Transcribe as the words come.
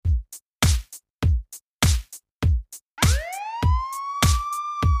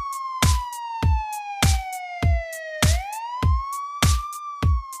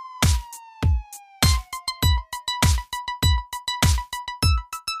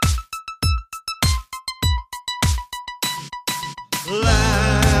Landlord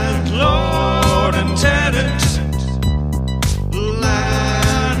and tenant.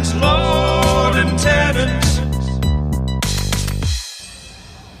 Landlord and tenant.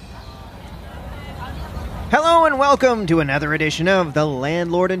 Hello and welcome to another edition of the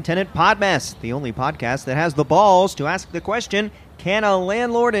Landlord and Tenant Podmess, the only podcast that has the balls to ask the question, can a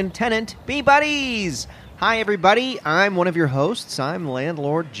landlord and tenant be buddies? Hi everybody, I'm one of your hosts, I'm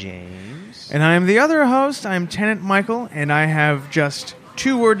Landlord James. And I'm the other host, I'm Tenant Michael, and I have just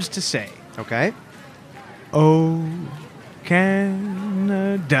 2 words to say. Okay. Oh,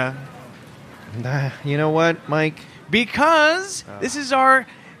 Canada. You know what, Mike? Because this is our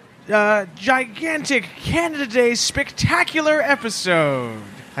gigantic Canada Day spectacular episode.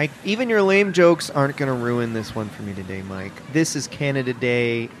 Even your lame jokes aren't going to ruin this one for me today, Mike. This is Canada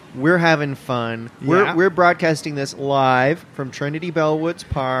Day. We're having fun. Yeah. We're broadcasting this live from Trinity Bellwoods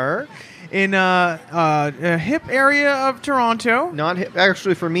Park. In a hip area of Toronto. Not hip.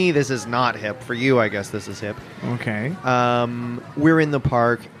 Actually, for me, this is not hip. For you, I guess this is hip. Okay. We're in the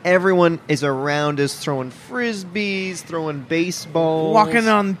park. Everyone is around us throwing frisbees, throwing baseballs. Walking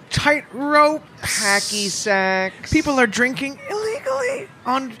on tight ropes. Hacky sacks. People are drinking illegally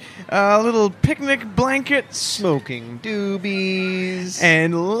on little picnic blankets. Smoking doobies.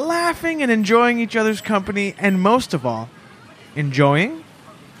 And laughing and enjoying each other's company. And most of all, enjoying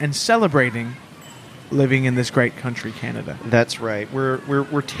and celebrating living in this great country, Canada. That's right.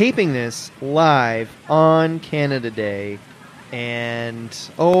 We're taping this live on Canada Day, and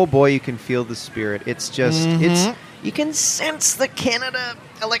oh boy, you can feel the spirit. It's just you can sense the Canada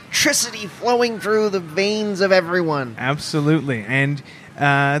electricity flowing through the veins of everyone. Absolutely. And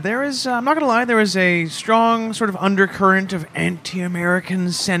there is, I'm not going to lie, there is a strong sort of undercurrent of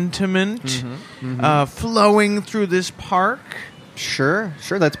anti-American sentiment flowing through this park. Sure.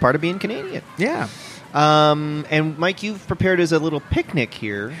 That's part of being Canadian. Yeah. And Mike, you've prepared us a little picnic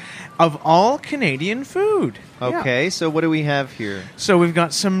here. Of all Canadian food. Okay, Yeah. so what do we have here? So we've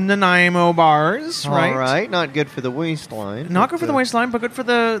got some Nanaimo bars, right? All right, not good for the waistline. Not good for the waistline, but good for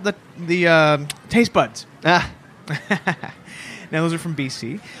the taste buds. Ah, Now, those are from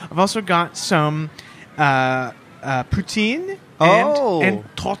BC. I've also got some poutine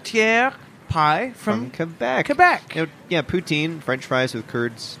and tourtière pie from Quebec. Quebec. Yeah, poutine, French fries with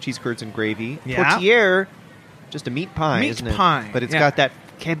curds, cheese curds, and gravy. Yeah. Tourtière, just a meat pie, Meat isn't it? pie, But it's yeah. got that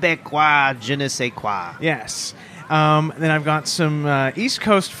Quebecois je ne sais quoi. Yes. Then I've got some East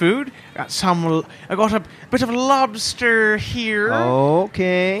Coast food. I got a bit of lobster here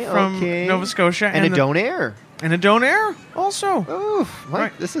Okay, from okay. Nova Scotia. And a donair. And a donair also. Oof, Mike,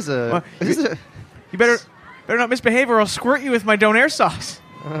 Right. this is Well, a... You better not misbehave or I'll squirt you with my donair sauce.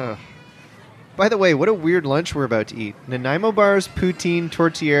 By the way, what a weird lunch we're about to eat. Nanaimo bars, poutine,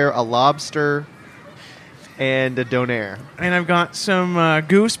 tourtière, a lobster, and a donair. And I've got some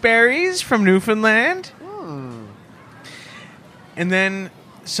gooseberries from Newfoundland. And then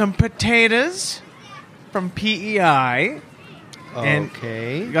some potatoes from PEI. And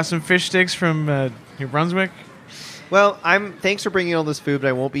Okay. we got some fish sticks from New Brunswick. Well, thanks for bringing all this food, but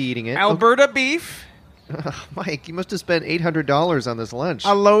I won't be eating it. Alberta beef. Mike, you must have spent $800 on this lunch.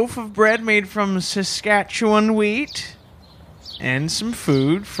 A loaf of bread made from Saskatchewan wheat. And some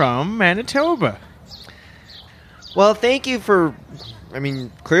food from Manitoba. Well, thank you for,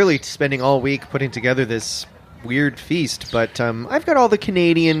 clearly spending all week putting together this weird feast, but I've got all the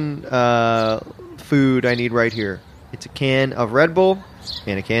Canadian food I need right here. It's a can of Red Bull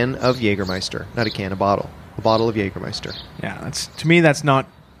and a can of Jägermeister. Not a can, a bottle. A bottle of Jägermeister. Yeah, to me that's not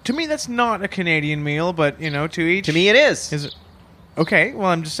a Canadian meal, but to each. To me, it is. Is it? Okay, well,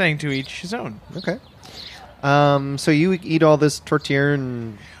 I'm just saying to each his own. Okay. So you eat all this tortilla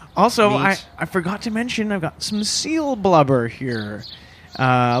and Also, meat? I forgot to mention I've got some seal blubber here.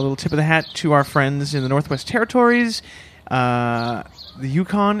 A little tip of the hat to our friends in the Northwest Territories, the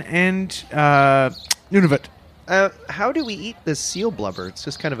Yukon, and Nunavut. How do we eat this seal blubber? It's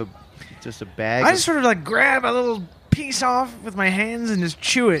just kind of a bag. I just sort of grab a little piece off with my hands and just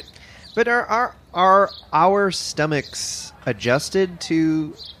chew it. But are our stomachs adjusted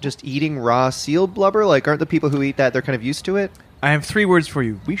to just eating raw seal blubber? Like, aren't the people who eat that, they're kind of used to it? I have 3 words for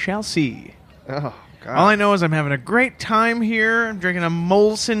you. We shall see. Oh, God. All I know is I'm having a great time here. I'm drinking a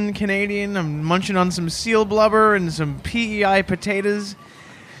Molson Canadian. I'm munching on some seal blubber and some PEI potatoes.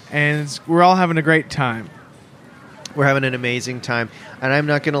 And we're all having a great time. We're having an amazing time. And I'm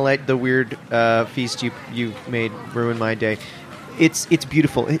not going to let the weird feast you've made ruin my day. It's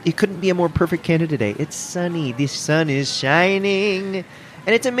beautiful. It couldn't be a more perfect Canada Day. It's sunny. The sun is shining.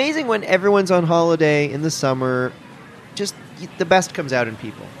 And it's amazing when everyone's on holiday in the summer, just the best comes out in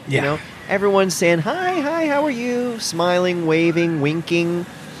people. Yeah. You know, everyone's saying hi, how are you? Smiling, waving, winking.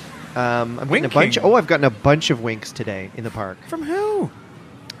 I'm getting a bunch. Winking? Oh, I've gotten a bunch of winks today in the park. From who?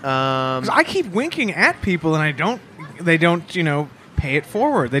 'Cause I keep winking at people, and they don't, pay it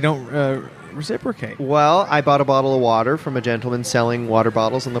forward. They don't reciprocate. Well, I bought a bottle of water from a gentleman selling water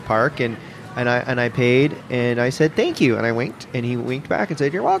bottles in the park, and I paid, and I said thank you, and I winked, and he winked back and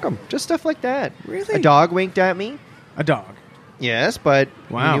said you're welcome. Just stuff like that. Really? A dog winked at me. A dog. Yes, but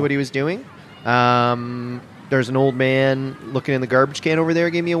Wow. he knew what he was doing. There's an old man looking in the garbage can over there,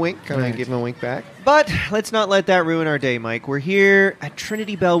 gave me a wink, and I Right. gave him a wink back. But let's not let that ruin our day, Mike. We're here at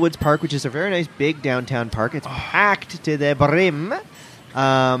Trinity Bellwoods Park, which is a very nice big downtown park. It's packed to the brim.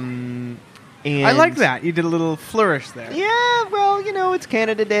 And I like that. You did a little flourish there. Yeah, well, it's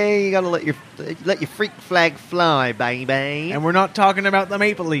Canada Day. You gotta let your freak flag fly, baby. And we're not talking about the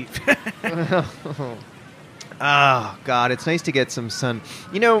maple leaf. Oh, God, it's nice to get some sun.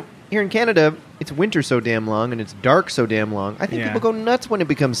 Here in Canada, it's winter so damn long and it's dark so damn long. I think Yeah. people go nuts when it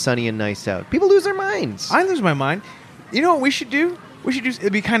becomes sunny and nice out. People lose their minds. I lose my mind. You know what we should do?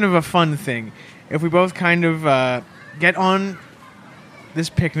 It'd be kind of a fun thing if we both kind of get on this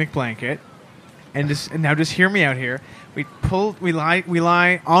picnic blanket and now just hear me out here. We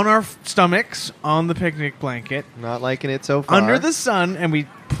lie on our stomachs on the picnic blanket Not liking it so far. under the sun, and we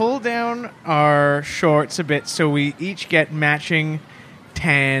pull down our shorts a bit so we each get matching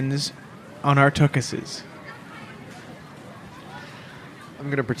tans on our tuchuses. I'm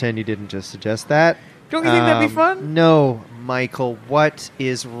going to pretend you didn't just suggest that. Don't you think that'd be fun? No, Michael. What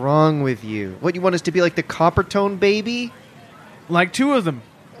is wrong with you? What, you want us to be like the Coppertone baby? Like two of them,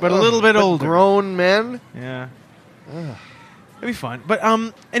 but a Ugh, little bit but older. Grown men? Yeah. It'd be fun. But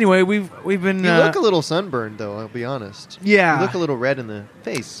anyway, we've been You look a little sunburned, though, I'll be honest. Yeah. You look a little red in the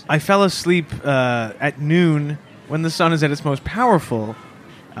face. I fell asleep at noon when the sun is at its most powerful,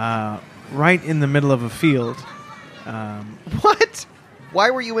 right in the middle of a field. What? Why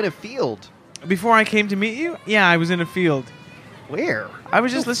were you in a field? Before I came to meet you, yeah, I was in a field. Where? I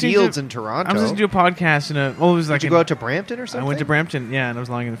was just No listening fields to in Toronto. I was listening to a podcast it was like Did you go out to Brampton or something? I went to Brampton, yeah, and I was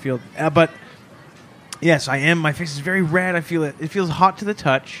lying in the field. But yes, I am. My face is very red. I feel it. It feels hot to the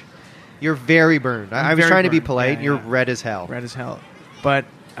touch. You're very burned. I I'm was very trying to be burned. polite. Yeah, You're yeah. red as hell. Red as hell. But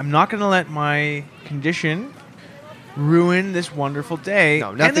I'm not going to let my condition ruin this wonderful day. No,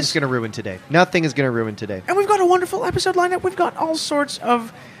 And nothing's this- going to ruin today. Nothing is going to ruin today. And we've got a wonderful episode lined up. We've got all sorts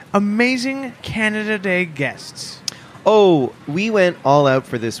of amazing Canada Day guests. Oh, we went all out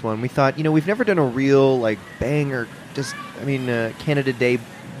for this one. We thought, we've never done a real, banger, Canada Day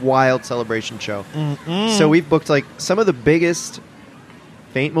wild celebration show. So we've booked, some of the biggest,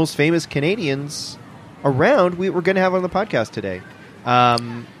 most famous Canadians around we're going to have on the podcast today.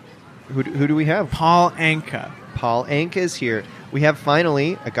 Who do we have? Paul Anka. Paul Anka is here. We have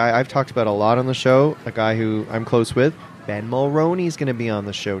finally a guy I've talked about a lot on the show, a guy who I'm close with. Ben Mulroney is going to be on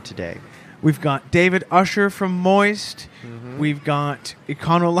the show today. We've got David Usher from Moist. Mm-hmm. We've got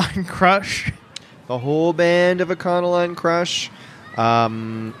Econoline Crush. The whole band of Econoline Crush.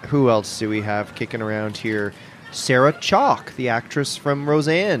 Who else do we have kicking around here? Sarah Chalk, the actress from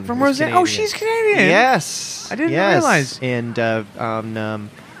Roseanne. From is Roseanne. Canadian. Oh, she's Canadian. Yes. I didn't Yes. realize. And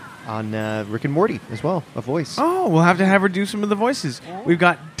on Rick and Morty as well, a voice. Oh, we'll have to have her do some of the voices. We've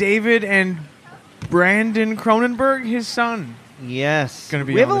got David and Brandon Cronenberg, his son. Yes. Gonna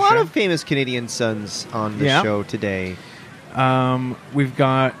be we have on a the lot show. of famous Canadian sons on the Yeah. show today. We've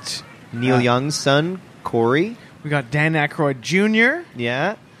got Neil Young's son, Corey. We got Dan Aykroyd Jr.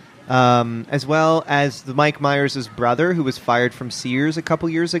 Yeah. As well as the Mike Myers' brother, who was fired from Sears a couple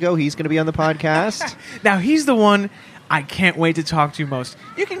years ago. He's going to be on the podcast. Now, he's the one I can't wait to talk to most.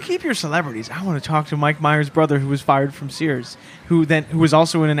 You can keep your celebrities. I want to talk to Mike Myers' brother, who was fired from Sears, who was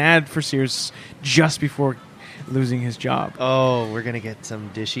also in an ad for Sears just before losing his job. Oh, we're going to get some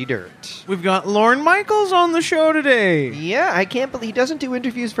dishy dirt. We've got Lorne Michaels on the show today. Yeah, I can't believe he doesn't do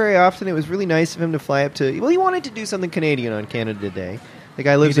interviews very often. It was really nice of him to fly up to... Well, he wanted to do something Canadian on Canada Day. The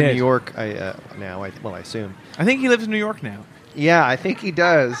guy lives He in did. New York now, I assume. I think he lives in New York now. Yeah, I think he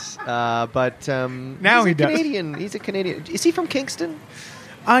does. But Now he does. Canadian. He's a Canadian. Is he from Kingston?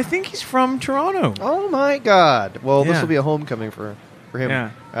 I think he's from Toronto. Oh, my God. Well, this Yeah. will be a homecoming for him.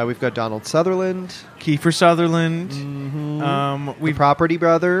 Yeah. We've got Donald Sutherland. Kiefer Sutherland. The We've Property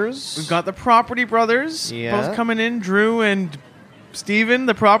Brothers. We've got the Property Brothers, Yeah. both coming in. Drew and Steven,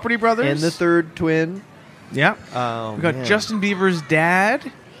 the Property Brothers. And the third twin. Yeah. Oh, We've got man. Justin Bieber's dad.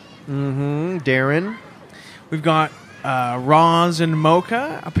 Darren. We've got Roz and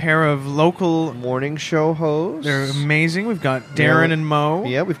Mocha, a pair of local... Morning show hosts. They're amazing. We've got Darren and Mo.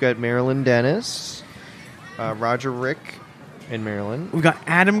 Yeah, we've got Marilyn Dennis. Roger Rick. in Maryland. We've got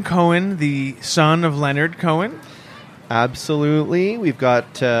Adam Cohen, the son of Leonard Cohen. Absolutely. We've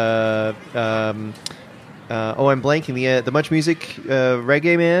got I'm blanking the Much Music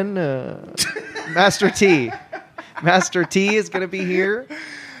reggae man, Master T. Master T is going to be here.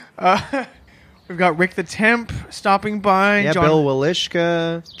 We've got Rick the Temp stopping by. Yeah, Bill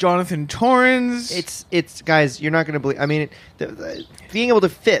Walishka. Jonathan Torrens. It's guys, you're not going to believe. I mean, being able to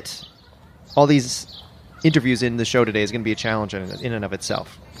fit all these interviews in the show today is going to be a challenge in and of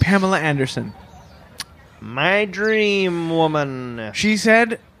itself. Pamela Anderson. My dream woman. She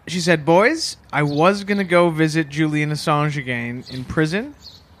said, boys, I was going to go visit Julian Assange again in prison.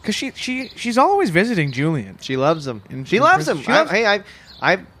 Because she's always visiting Julian. She loves him. In She loves him. prison. She loves-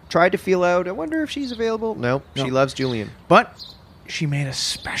 I've tried to feel out. I wonder if she's available. Nope. No. She loves Julian. But she made a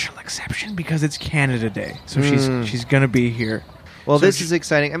special exception because it's Canada Day. So she's going to be here. Well, So this she- is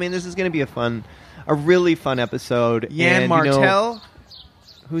exciting. I mean, this is going to be a really fun episode. Yan And, Martel.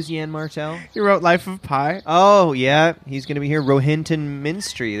 Who's Yan Martel? He wrote Life of Pi. Oh, yeah. He's going to be here. Rohinton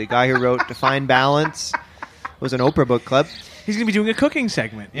Minstry, the guy who wrote Define Balance, was an Oprah book club. He's going to be doing a cooking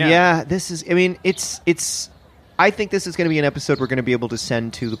segment. Yeah, this is, I mean, it's, I think this is going to be an episode we're going to be able to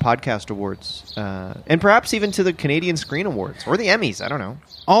send to the Podcast Awards, and perhaps even to the Canadian Screen Awards, or the Emmys, I don't know.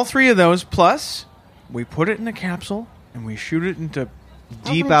 All three of those, plus we put it in a capsule and we shoot it into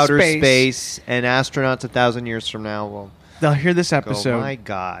Deep outer space, and astronauts 1,000 years from now will They'll hear this go, episode. my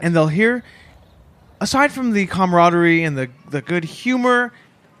God. And they'll hear, aside from the camaraderie and the good humor,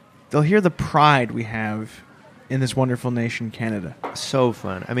 they'll hear the pride we have in this wonderful nation, Canada. So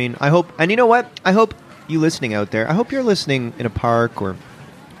fun. I mean, I hope, and you know what? I hope you listening out there, I hope you're listening in a park or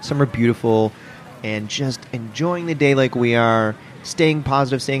somewhere beautiful and just enjoying the day like we are, staying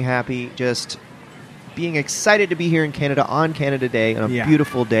positive, staying happy, just being excited to be here in Canada on Canada Day, on a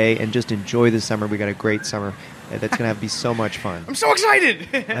beautiful day, and just enjoy the summer. We got a great summer. That's going to be so much fun. I'm so excited!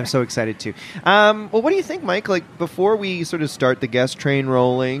 I'm so excited too. Well, what do you think, Mike? Like, before we sort of start the guest train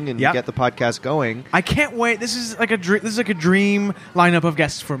rolling and Yep. get the podcast going, I can't wait. This is like a dream lineup of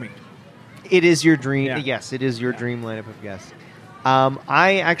guests for me. it is your dream. Yeah. Yes, it is your dream lineup of guests.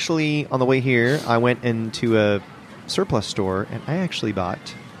 I actually, on the way here, I went into a surplus store and I actually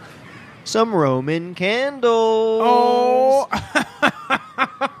bought some Roman candles. Oh!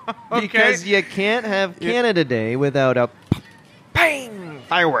 Because you can't have Canada Day without a bang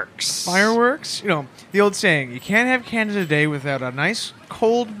fireworks. Fireworks? You know, the old saying, you can't have Canada Day without a nice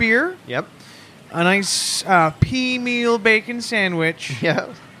cold beer, Yep. a nice pea meal bacon sandwich, Yeah.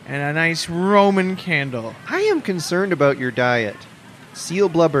 and a nice Roman candle. I am concerned about your diet. Seal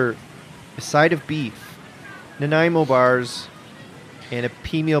blubber, a side of beef, Nanaimo bars, and a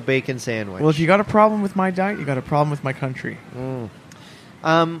pea meal bacon sandwich. Well, if you got a problem with my diet, you got a problem with my country.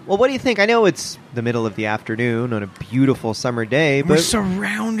 Well, what do you think? I know it's the middle of the afternoon on a beautiful summer day, We're but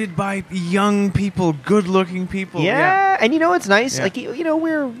surrounded by young people, good-looking people. yeah, and you know it's nice. Yeah. Like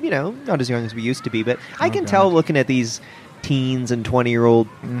we're not as young as we used to be, but I can God. tell looking at these teens and 20-year-old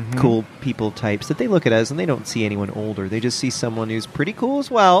Mm-hmm. cool people types that they look at us and they don't see anyone older. They just see someone who's pretty cool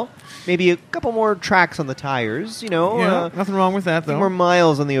as well. Maybe a couple more tracks on the tires, Yeah, nothing wrong with that, few though. more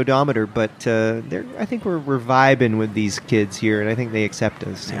miles on the odometer, but I think we're vibing with these kids here, and I think they accept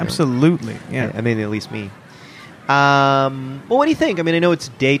us. you know. Absolutely, yeah. I mean, at least me. Well, what do you think? I mean, I know it's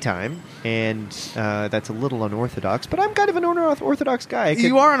daytime, and that's a little unorthodox, but I'm kind of an unorthodox guy. I could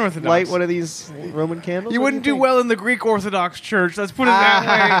You are unorthodox. Light one of these Roman candles. You What wouldn't do do think? well in the Greek Orthodox Church. Let's put it that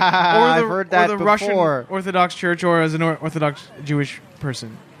way. Or I've heard that or the before. Russian Orthodox Church, or as an Orthodox Jewish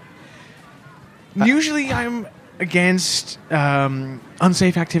person. Usually, I'm against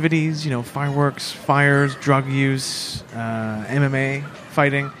unsafe activities. Fireworks, fires, drug use, MMA,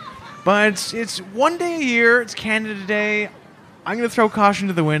 fighting. But it's one day a year. It's Canada Day. I'm going to throw caution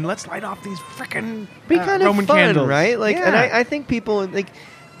to the wind. Let's light off these frickin' Be kind Roman of fun, candles, right? Like, yeah. and I think people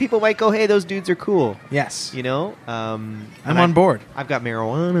might go, "Hey, those dudes are cool." Yes, You know, I'm on board. I've got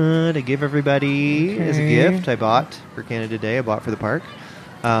marijuana to give everybody as a Okay. gift. I bought for Canada Day. I bought for the park.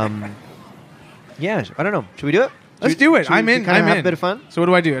 Yeah, I don't know. Should we do it? Let's do it. I'm in. Kind I'm of have in. a bit of fun. So what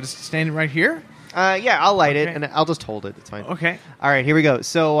do I do? I just stand right here. Yeah, I'll light it Okay. and I'll just hold it. It's fine. Okay. All right, here we go.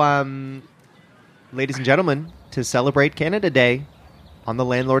 So, ladies and gentlemen, to celebrate Canada Day on the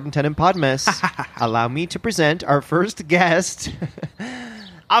Landlord and Tenant Podmess, allow me to present our first guest.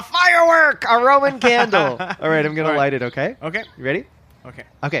 A firework! A Roman candle! All right, I'm going All to right. light it, okay? Okay. You ready? Okay.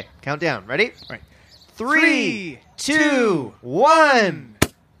 Okay, countdown. Ready? All right. 3, 2, 1.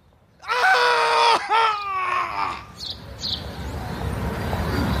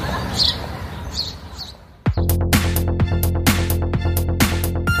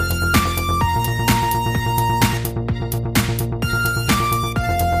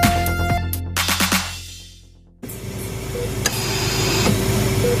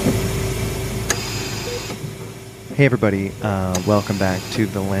 Hey everybody, welcome back to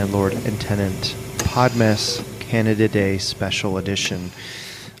the Landlord and Tenant Podmess Canada Day Special Edition.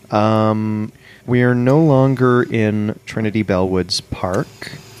 We are no longer in Trinity Bellwoods Park.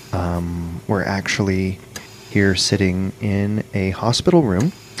 We're actually here sitting in a hospital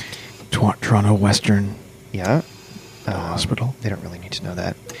room. Toronto Western Yeah. Hospital. They don't really need to know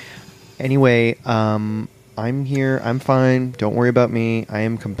that. Anyway, I'm here. I'm fine. Don't worry about me. I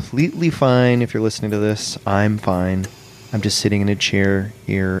am completely fine. If you're listening to this, I'm fine. I'm just sitting in a chair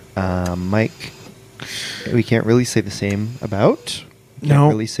here. Mike, we can't really say the same about. Can't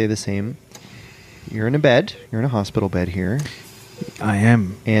really say the same. You're in a bed. You're in a hospital bed here. I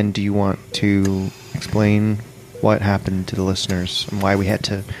am. And do you want to explain what happened to the listeners and why we had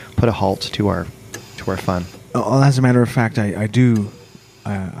to put a halt to our fun? Well, as a matter of fact, I do.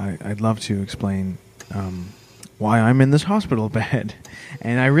 I'd love to explain why I'm in this hospital bed,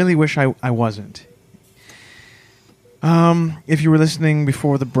 and I really wish I wasn't. If you were listening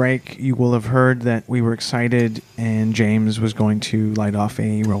before the break, you will have heard that we were excited, and James was going to light off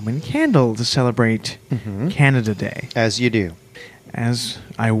a Roman candle to celebrate Canada Day. As you do. As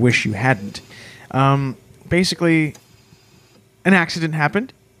I wish you hadn't. Basically, an accident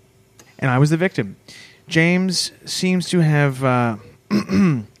happened, and I was the victim. James seems to have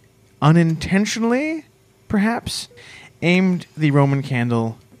unintentionally, perhaps, aimed the Roman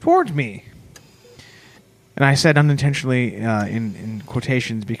candle toward me. And I said unintentionally in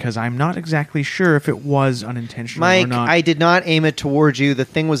quotations because I'm not exactly sure if it was unintentional Mike, or not. I did not aim it towards you. The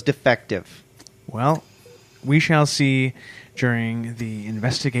thing was defective. Well, we shall see during the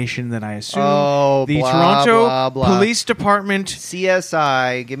investigation that I assume the blah, Toronto blah, blah. Police Department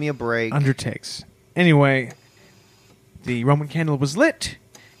CSI, give me a break. undertakes. Anyway, the Roman candle was lit.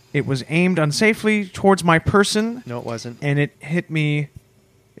 It was aimed unsafely towards my person. No, it wasn't. And it hit me.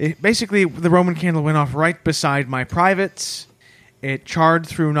 Basically, the Roman candle went off right beside my privates. It charred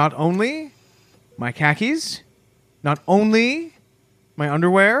through not only my khakis, not only my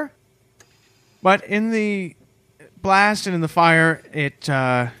underwear, but in the blast and in the fire, it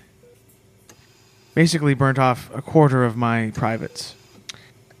basically burnt off a quarter of my privates.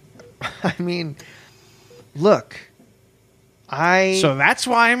 I mean, look, So that's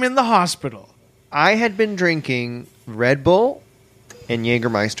why I'm in the hospital. I had been drinking Red Bull and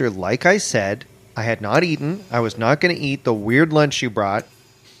Jägermeister, like I said. I had not eaten. I was not going to eat the weird lunch you brought.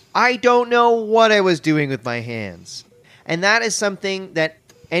 I don't know what I was doing with my hands. And that is something that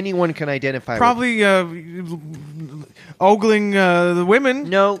anyone can identify Probably ogling the women. with.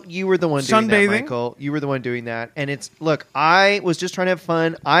 No, you were the one doing that, Sunbathing? Michael. You were the one doing that. And look, I was just trying to have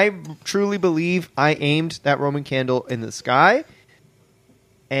fun. I truly believe I aimed that Roman candle in the sky.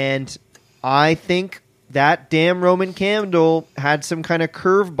 And I think that damn Roman candle had some kind of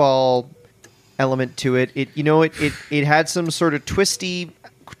curveball element to it. It had some sort of twisty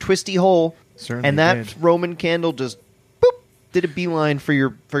hole. Certainly and that did. Roman candle just boop, did a beeline for your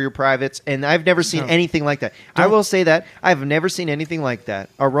privates, and I've never seen anything like that. I will say that I've never seen anything like that.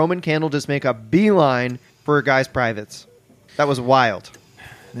 A Roman candle just make a beeline for a guy's privates. That was wild.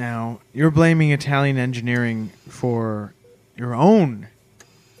 Now, you're blaming Italian engineering for your own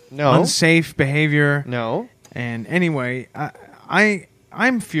No, unsafe behavior. no. And anyway,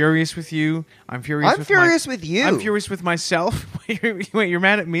 I'm furious with you. I'm furious with you. I'm furious with myself. Wait, you're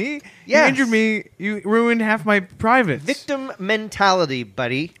mad at me? Yes. You injured me. You ruined half my privates. Victim mentality,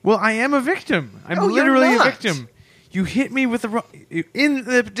 buddy. Well, I am a victim. I'm No, you're literally a not. victim. You hit me with in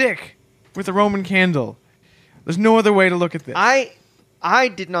the dick with a Roman candle. There's no other way to look at this. I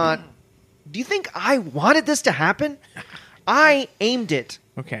did not. Do you think I wanted this to happen? I aimed it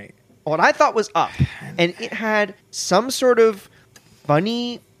Okay. what I thought was up, and it had some sort of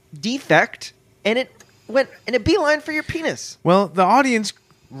funny defect, and it went in a beeline for your penis. Well, the audience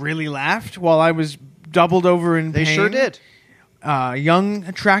really laughed while I was doubled over in They pain. sure did. Young,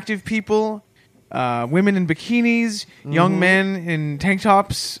 attractive people, women in bikinis, young men in tank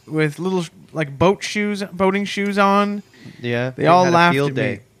tops with little boating shoes on. Yeah, They all had a laughed field at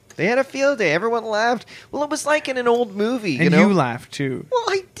day. me. They had a field day. Everyone laughed. Well, it was like in an old movie. And you you laughed too. Well,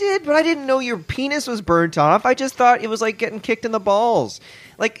 I did, but I didn't know your penis was burnt off. I just thought it was like getting kicked in the balls.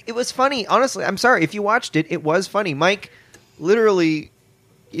 Like, it was funny. Honestly, I'm sorry. If you watched it, it was funny. Mike, literally,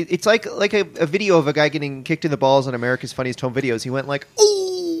 it's like a video of a guy getting kicked in the balls on America's Funniest Home Videos. He went like,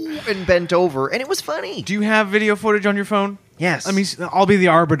 ooh, and bent over, and it was funny. Do you have video footage on your phone? Yes. I'll be the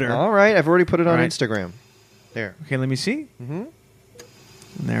arbiter. All right, I've already put it on All right. Instagram. There. Okay, let me see. Mm-hmm.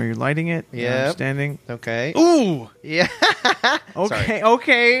 And there you're lighting it. There I'm Yep. standing. Okay. Ooh. Yeah. Okay.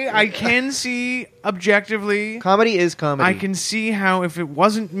 Okay. I can see objectively. Comedy is comedy. I can see how if it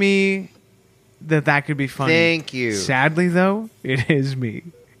wasn't me, that could be funny. Thank you. Sadly, though, it is me.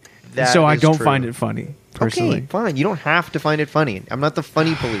 That So I is don't true. find it funny, personally. Okay, fine. You don't have to find it funny. I'm not the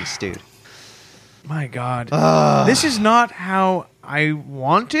funny police, dude. My God. This is not how I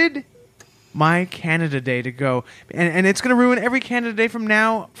wanted my Canada Day to go. And it's going to ruin every Canada Day from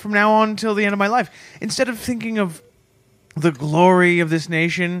now on until the end of my life. Instead of thinking of the glory of this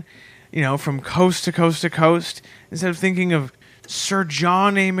nation, from coast to coast to coast, instead of thinking of Sir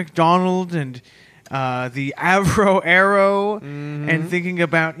John A. Macdonald and the Avro Arrow, and thinking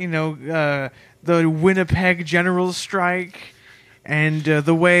about, the Winnipeg General Strike, and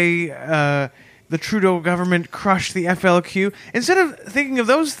the way the Trudeau government crushed the FLQ. Instead of thinking of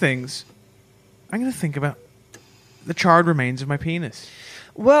those things, I'm going to think about the charred remains of my penis.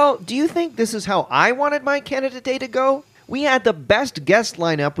 Well, do you think this is how I wanted my Canada Day to go? We had the best guest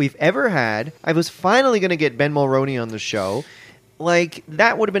lineup we've ever had. I was finally going to get Ben Mulroney on the show.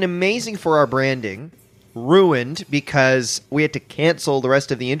 That would have been amazing for our branding. Ruined because we had to cancel the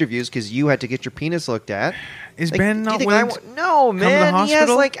rest of the interviews because you had to get your penis looked at. Is Ben not willing to No, come to the man. He has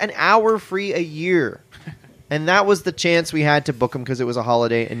hospital? an hour free a year. And that was the chance we had to book him because it was a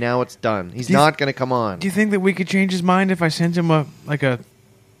holiday, and now it's done. He's not going to come on. Do you think that we could change his mind if I sent him a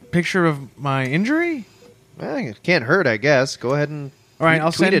picture of my injury? Well, it can't hurt, I guess. Go ahead and All right,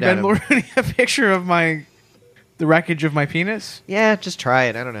 I'll tweet send it at Ben him. Mulroney a picture of the wreckage of my penis. Yeah, just try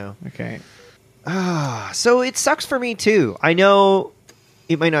it. I don't know. Okay. So it sucks for me, too. I know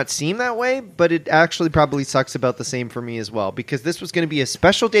it might not seem that way, but it actually probably sucks about the same for me as well, because this was going to be a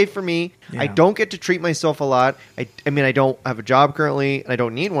special day for me. Yeah. I don't get to treat myself a lot. I mean, I don't have a job currently, and I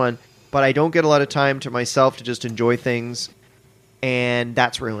don't need one, but I don't get a lot of time to myself to just enjoy things, and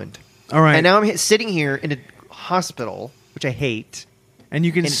that's ruined. All right. And now I'm sitting here in a hospital, which I hate, And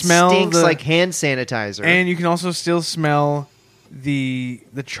you can and smell it stinks like hand sanitizer. and you can also still smell the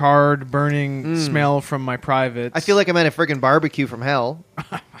charred, burning smell from my privates. I feel like I'm at a friggin' barbecue from hell.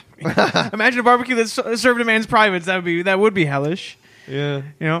 Imagine a barbecue that's served a man's privates. That would be hellish. Yeah.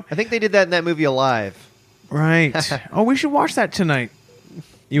 I I think they did that in that movie Alive. Right. Oh, we should watch that tonight.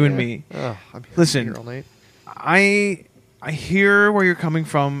 You and me. Oh, I'm Listen. here all night. I hear where you're coming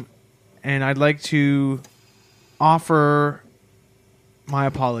from, and I'd like to offer my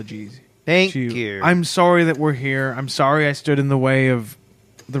apologies. Thank to you. I'm sorry that we're here. I'm sorry I stood in the way of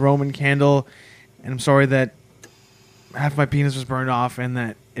the Roman candle, and I'm sorry that half my penis was burned off and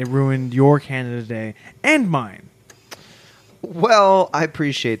that it ruined your Canada Day and mine. Well, I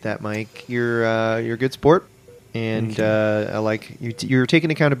appreciate that, Mike. You're a good sport, and I like you. You're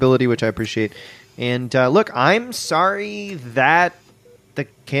taking accountability, which I appreciate. And look, I'm sorry that the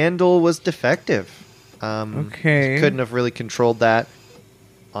candle was defective. Okay. Couldn't have really controlled that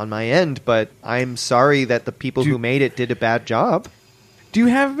on my end, but I'm sorry that the people who made it did a bad job. Do you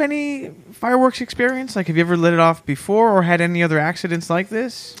have any fireworks experience? Have you ever lit it off before or had any other accidents like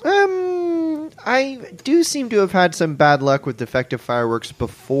this? I do seem to have had some bad luck with defective fireworks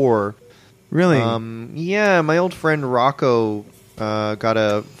before. Really? Yeah, my old friend Rocco got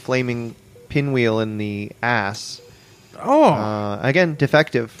a flaming pinwheel in the ass. Oh. Again,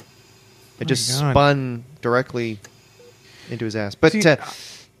 defective. It just God. spun directly into his ass. But See,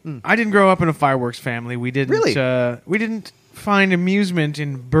 I didn't grow up in a fireworks family. We didn't. Really? We didn't find amusement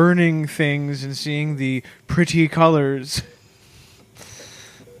in burning things and seeing the pretty colors.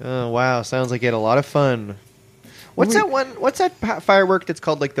 oh wow, sounds like you had a lot of fun. What's that one? What's that firework that's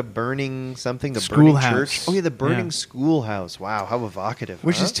called the burning something? The burning Schoolhouse. church? Oh yeah, the burning Yeah. schoolhouse. Wow, how evocative.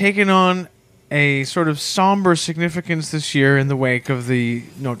 Which huh? has taken on a sort of somber significance this year in the wake of the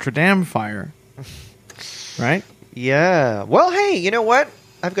Notre Dame fire. Right? Yeah. Well, hey, you know what?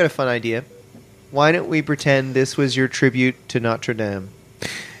 I've got a fun idea. Why don't we pretend this was your tribute to Notre Dame?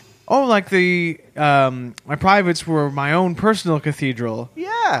 Oh, my privates were my own personal cathedral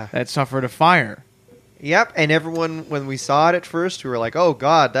Yeah. that suffered a fire. Yep. And everyone, when we saw it at first, we were like, oh,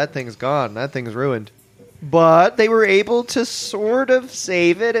 God, that thing's gone. That thing's ruined. But they were able to sort of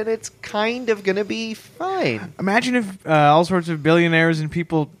save it, and it's kind of going to be fine. Imagine if all sorts of billionaires and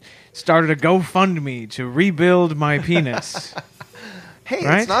people started a GoFundMe to rebuild my penis. Hey,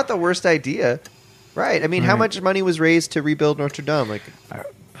 Right? it's not the worst idea. Right. I mean, how Right. much money was raised to rebuild Notre Dame?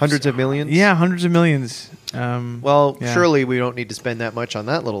 Hundreds of millions? Yeah, hundreds of millions. Well, yeah. surely we don't need to spend that much on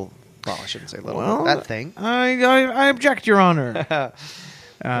that little... Well, I shouldn't say little. Well, that thing. I object, Your Honor.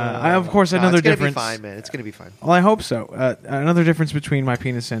 Of course, another it's gonna difference. be fine, man. It's going to be fine. Well, I hope so. Another difference between my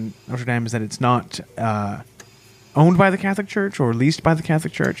penis and Notre Dame is that it's not owned by the Catholic Church or leased by the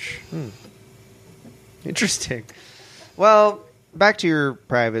Catholic Church. Interesting. Well, back to your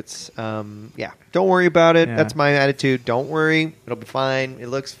privates. Yeah, don't worry about it. Yeah. That's my attitude. Don't worry. It'll be fine. It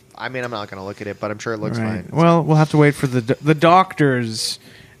looks... I mean, I'm not going to look at it, but I'm sure it looks Right. fine. Well, we'll have to wait for the doctor's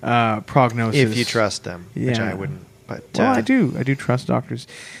prognosis. If you trust them, which Yeah. I wouldn't. But Well, I do. I do trust doctors.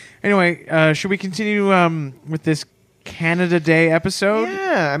 Anyway, should we continue with this Canada Day episode?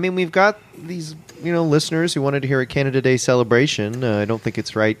 Yeah, I mean, we've got these, listeners who wanted to hear a Canada Day celebration. I don't think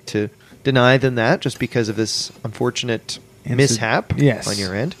it's right to deny them that just because of this unfortunate mishap Yes. on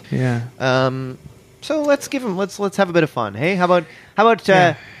your end. Yeah. So let's give them. Let's have a bit of fun. Hey, how about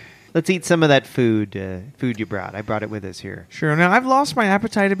Yeah. let's eat some of that food you brought. I brought it with us here. Sure. Now, I've lost my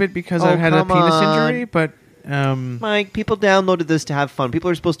appetite a bit because Oh, I've had a come penis on. injury, but... Mike, people downloaded this to have fun. People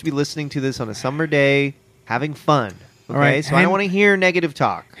are supposed to be listening to this on a summer day, having fun. Okay, All right, so I don't want to hear negative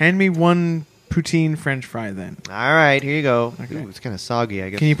talk. hand me one poutine French fry then. All right, here you go. Okay. Ooh, it's kind of soggy. I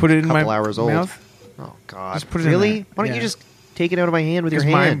guess. Can you put it in a my couple hours old. mouth? Oh God! Just put it in really? there. Why don't Yeah. you just take it out of my hand with your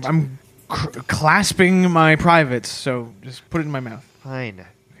Because hand? I'm clasping my privates, so just put it in my mouth. Fine.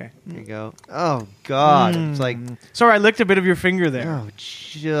 Okay. There you go. Oh God! It's like Sorry, I licked a bit of your finger there.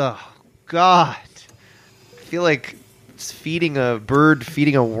 oh God! I feel like it's feeding a bird,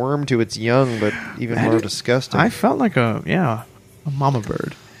 feeding a worm to its young, but even That more is- disgusting. I felt like a mama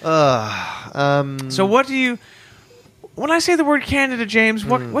bird. So what do you... When I say the word Canada, James,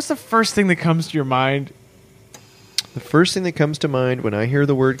 what's the first thing that comes to your mind? The first thing that comes to mind when I hear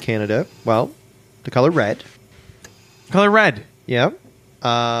the word Canada, well, the color red. Color red. Yeah.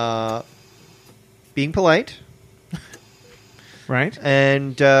 Being polite. Right?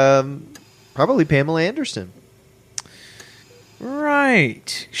 And probably Pamela Anderson.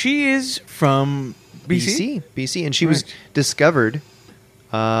 Right. She is from BC? BC. And she was Right. discovered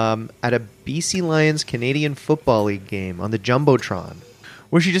at a BC Lions Canadian Football League game on the Jumbotron.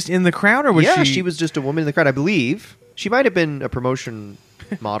 Was she just in the crowd, or was she was just a woman in the crowd, I believe. She might have been a promotion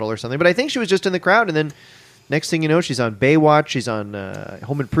model or something, but I think she was just in the crowd. And then next thing you know, she's on Baywatch. She's on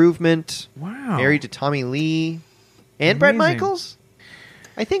Home Improvement. Wow. Married to Tommy Lee and Bret Amazing. Michaels.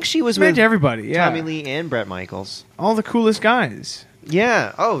 I think she was Married with to everybody, yeah. Tommy Lee and Bret Michaels. All the coolest guys.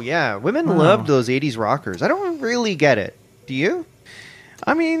 Yeah. Oh, yeah. Women Wow. loved those 80s rockers. I don't really get it. Do you?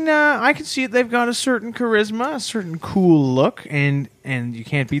 I mean, I can see it. They've got a certain charisma, a certain cool look, and you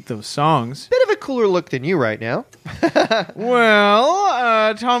can't beat those songs. Bit of a cooler look than you right now.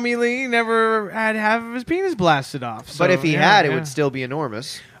 Well, Tommy Lee never had half of his penis blasted off. So, But if he yeah, had, it yeah. would still be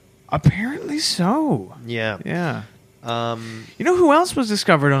enormous. Apparently so. Yeah. Yeah. Um, You know who else was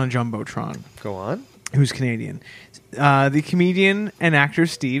discovered on a Jumbotron? go on. Who's Canadian? The comedian and actor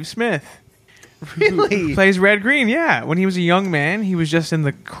Steve Smith. Really? Who plays Red Green, yeah. When he was a young man, he was just in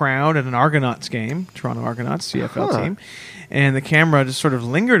the crowd at an Argonauts game, Toronto Argonauts, CFL Huh. team, and the camera just sort of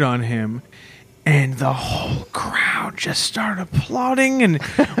lingered on him, and the whole crowd just started applauding, and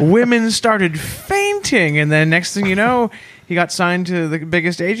women started fainting, and then next thing you know, he got signed to the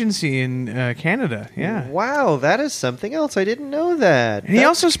biggest agency in Canada, yeah. Wow, that is something else. I didn't know that. And he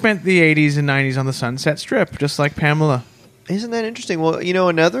also spent the 80s and 90s on the Sunset Strip, just like Pamela. Isn't that interesting? Well,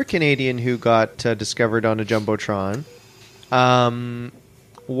 another Canadian who got discovered on a Jumbotron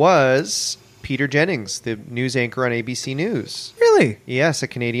was Peter Jennings, the news anchor on ABC News. Really? Yes, a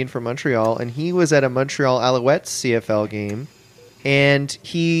Canadian from Montreal, and he was at a Montreal Alouettes CFL game, and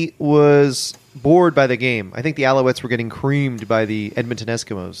he was bored by the game. I think the Alouettes were getting creamed by the Edmonton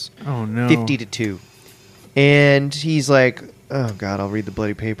Eskimos, Oh, no. 50-2. And he's like, "Oh God, I'll read the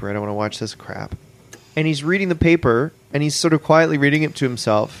bloody paper. I don't want to watch this crap." And he's reading the paper, and he's sort of quietly reading it to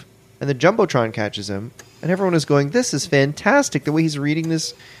himself. And the Jumbotron catches him, and everyone is going, "This is fantastic!" The way he's reading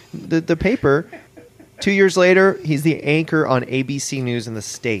the paper. 2 years later, he's the anchor on ABC News in the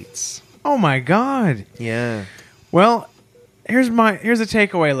States. Oh, my God. Yeah. Well, here's a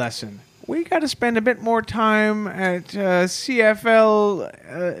takeaway lesson. We got to spend a bit more time at CFL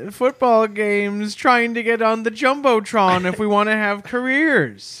football games trying to get on the Jumbotron if we want to have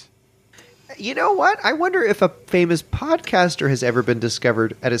careers. You know what? I wonder if a famous podcaster has ever been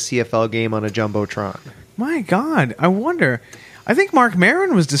discovered at a CFL game on a Jumbotron. My God, I wonder. I think Mark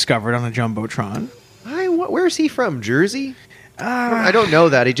Maron was discovered on a Jumbotron. Where is he from? Jersey? I don't know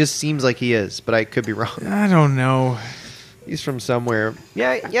that. He just seems like he is, but I could be wrong. I don't know. He's from somewhere.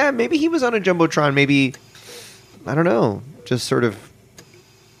 Yeah, maybe he was on a Jumbotron. Maybe, I don't know, just sort of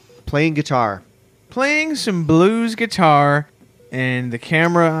playing guitar. Playing some blues guitar, and the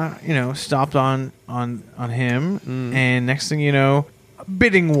camera, stopped on him, and next thing you know,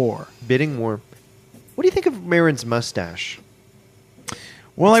 bidding war. Bidding war. What do you think of Maron's mustache?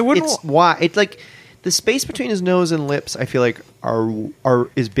 Well, I wouldn't. It's why it's like the space between his nose and lips. I feel like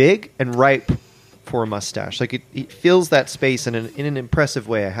is big and ripe for a mustache. Like it fills that space in an impressive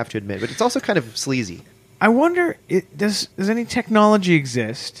way, I have to admit. But it's also kind of sleazy. I wonder, does any technology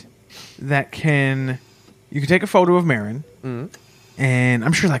exist that you can take a photo of Marin, and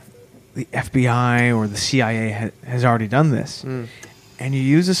I'm sure like the FBI or the CIA has already done this, and you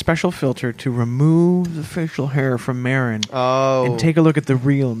use a special filter to remove the facial hair from Marin and take a look at the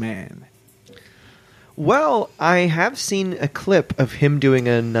real man. Well, I have seen a clip of him doing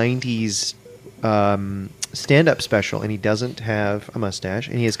a 90s stand-up special, and he doesn't have a mustache,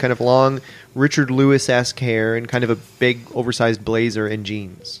 and he has kind of long Richard Lewis-esque hair and kind of a big, oversized blazer and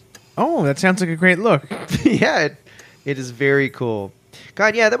jeans. Oh, that sounds like a great look. Yeah, it is very cool.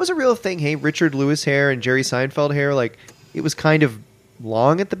 God, yeah, that was a real thing. Hey, Richard Lewis hair and Jerry Seinfeld hair, like, it was kind of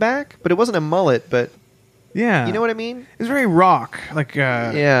long at the back, but it wasn't a mullet, but yeah. You know what I mean? It's very rock, like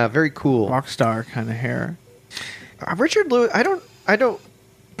yeah, very cool. Rock star kind of hair. Richard Lewis, I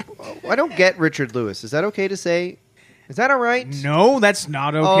don't get Richard Lewis. Is that okay to say? Is that all right? No, that's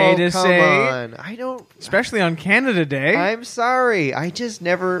not okay to say. Come on. I don't. Especially on Canada Day. I'm sorry. I just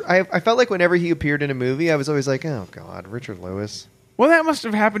never. I felt like whenever he appeared in a movie, I was always like, oh God, Richard Lewis. Well, that must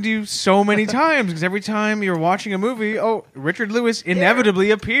have happened to you so many times because every time you're watching a movie, Richard Lewis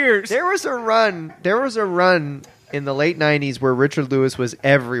inevitably appears. There was a run in the late 90s where Richard Lewis was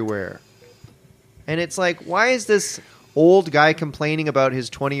everywhere. And it's like, why is this old guy complaining about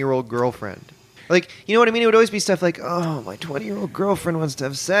his 20-year-old girlfriend? Like, you know what I mean? It would always be stuff like, oh, my 20-year-old girlfriend wants to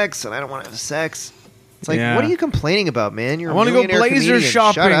have sex, and I don't want to have sex. It's like, What are you complaining about, man? You're I want to go blazer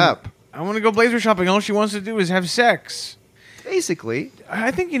shopping. Shut up. I want to go blazer shopping. All she wants to do is have sex. Basically.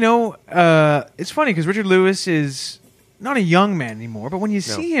 I think, it's funny because Richard Lewis is not a young man anymore, but when you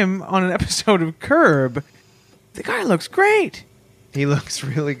see him on an episode of Curb, the guy looks great. He looks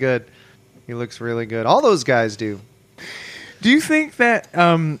really good. He looks really good. All those guys do. Do you think that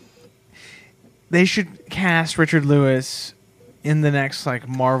they should cast Richard Lewis in the next like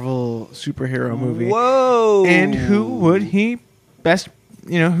Marvel superhero movie? Whoa! And who would he best?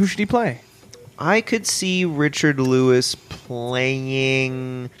 Who should he play? I could see Richard Lewis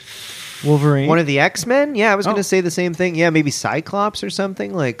playing Wolverine, one of the X-Men. Yeah, I was going to say the same thing. Yeah, maybe Cyclops or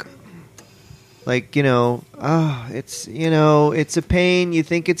something like it's it's a pain. You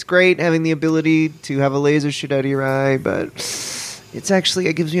think it's great having the ability to have a laser shoot out of your eye, but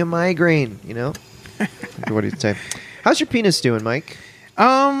it gives you a migraine. What do you say? How's your penis doing, Mike?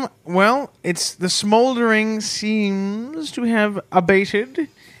 Well, the smoldering seems to have abated.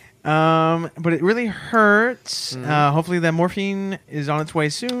 But it really hurts. Hopefully that morphine is on its way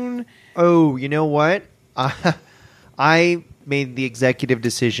soon. Oh, you know what? I made the executive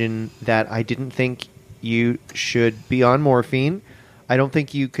decision that I didn't think you should be on morphine. I don't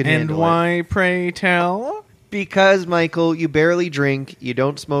think you could handle it. And why, pray tell? Because, Michael, you barely drink, you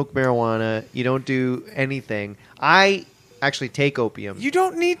don't smoke marijuana, you don't do anything. I actually take opium. You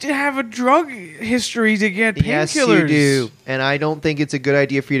don't need to have a drug history to get painkillers. Yes, you do. And I don't think it's a good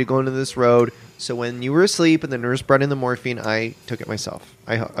idea for you to go into this road. So when you were asleep and the nurse brought in the morphine, I took it myself.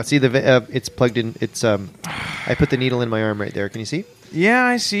 I see it's plugged in. It's I put the needle in my arm right there. Can you see? Yeah,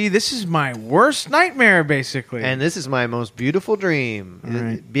 I see. This is my worst nightmare, basically. And this is my most beautiful dream.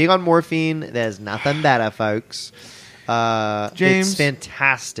 Right. Being on morphine, there's nothing better, folks. James, it's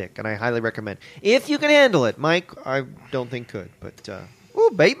fantastic, and I highly recommend. If you can handle it, Mike, I don't think could, but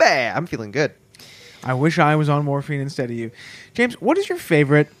ooh, baby, I'm feeling good. I wish I was on morphine instead of you. James, what is your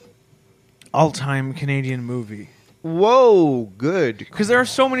favorite all-time Canadian movie? Whoa, good. Because there are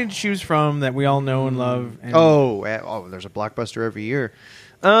so many to choose from that we all know and love. And there's a blockbuster every year.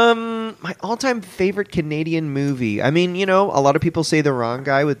 My all-time favorite Canadian movie. I mean, a lot of people say The Wrong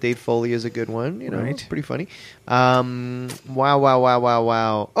Guy with Dave Foley is a good one. Right. It's pretty funny. Wow.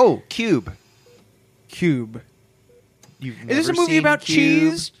 Oh, Cube. Cube. Is this a movie about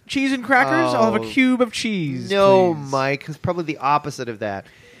cheese and crackers? I'll have a cube of cheese. No, please. Mike. It's probably the opposite of that.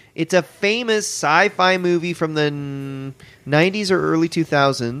 It's a famous sci-fi movie from the 90s or early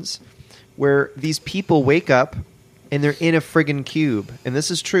 2000s where these people wake up and they're in a friggin' cube. And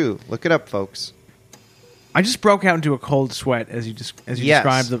this is true. Look it up, folks. I just broke out into a cold sweat as you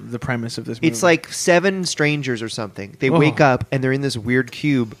described the premise of this movie. It's like 7 strangers or something. They wake up and they're in this weird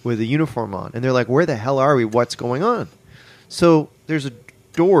cube with a uniform on. And they're like, where the hell are we? What's going on? So there's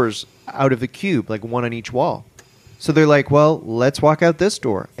doors out of the cube, like one on each wall. So they're like, well, let's walk out this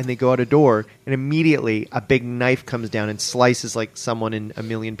door. And they go out a door, and immediately a big knife comes down and slices like someone in a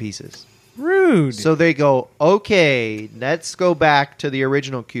million pieces. Rude. So they go, okay, let's go back to the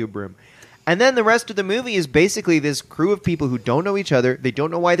original cube room. And then the rest of the movie is basically this crew of people who don't know each other. They don't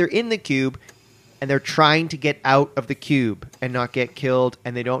know why they're in the cube. and they're trying to get out of the cube and not get killed,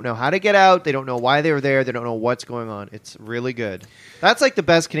 and they don't know how to get out. They don't know why they were there. They don't know what's going on. It's really good. That's like the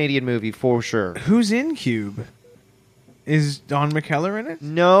best Canadian movie for sure. Who's in Cube? Is Don McKellar in it?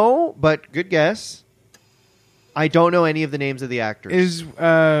 No, but good guess. I don't know any of the names of the actors. Is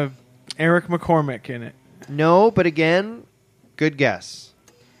Eric McCormick in it? No, but again, good guess.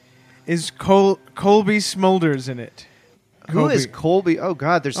 Is Colby Smulders in it? Who is Colby? Oh,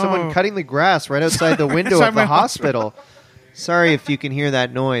 God, there's someone cutting the grass right outside the window Outside of the my hospital. Sorry if you can hear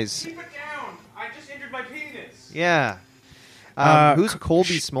that noise. Keep it down. I just injured my penis. Yeah. Who's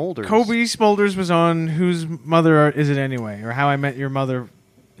Colby Smulders? Colby Smulders was on Whose Mother Is It Anyway? Or How I Met Your Mother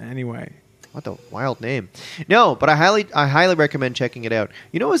Anyway. What a wild name. No, but I highly recommend checking it out.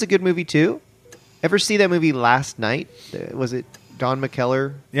 You know what was a good movie, too? Ever see that movie Last Night? Was it Don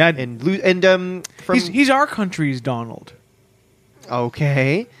McKellar? Yeah. And from... He's our country's Donald.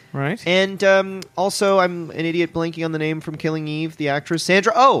 Okay. Right? And also, I'm an idiot blanking on the name from Killing Eve, the actress.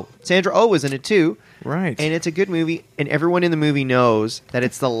 Sandra Oh! Sandra Oh was in it, too. Right. And it's a good movie, and everyone in the movie knows that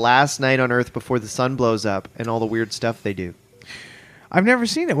it's the last night on Earth before the sun blows up and all the weird stuff they do. I've never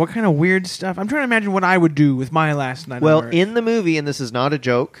seen it. What kind of weird stuff? I'm trying to imagine what I would do with my last night Well, on Earth. in the movie, and this is not a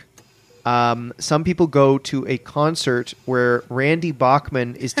joke, some people go to a concert where Randy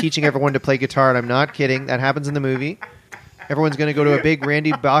Bachman is teaching everyone to play guitar, and I'm not kidding. That happens in the movie. Everyone's going to go to a big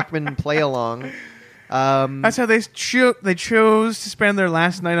Randy Bachman play-along. That's how they chose to spend their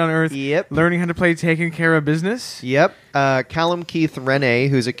last night on Earth. Yep. Learning how to play Taking Care of Business. Yep. Callum Keith Rene,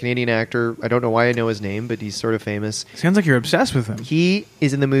 who's a Canadian actor. I don't know why I know his name, but he's sort of famous. Sounds like you're obsessed with him. He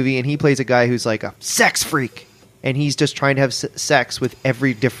is in the movie, and he plays a guy who's like a sex freak. And he's just trying to have sex with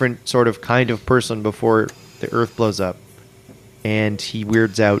every different sort of kind of person before the Earth blows up. And he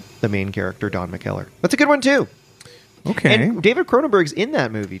weirds out the main character, Don McKellar. That's a good one, too. Okay. And David Cronenberg's in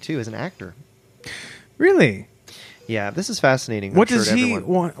that movie, too, as an actor. Really? Yeah, this is fascinating. What I'm sure does to he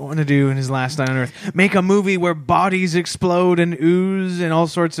everyone. want to do in his last night on Earth? Make a movie where bodies explode and ooze and all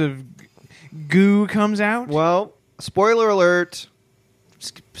sorts of goo comes out? Well, spoiler alert.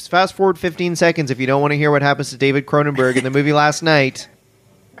 Fast forward 15 seconds if you don't want to hear what happens to David Cronenberg in the movie Last Night.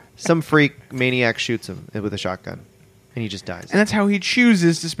 Some freak maniac shoots him with a shotgun, and he just dies. And that's how he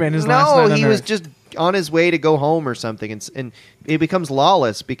chooses to spend his last night on No, he was Earth. just on his way to go home or something, and it becomes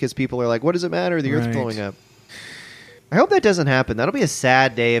lawless because people are like, what does it matter? The Earth's Right. blowing up. I hope that doesn't happen. That'll be a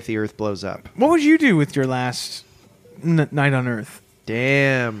sad day if the Earth blows up. What would you do with your last night on Earth?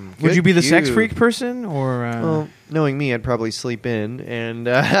 Damn. Would Good you be the sex cue. freak person? Or Well, knowing me, I'd probably sleep in and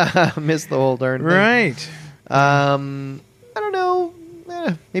miss the whole darn thing. right. I don't know.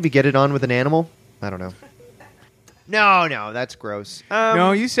 Maybe get it on with an animal. I don't know. No, that's gross.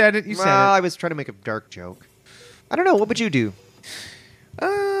 No, you said it. You said well, it. I was trying to make a dark joke. I don't know. What would you do?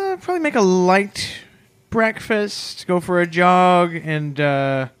 Probably make a light breakfast, go for a jog, and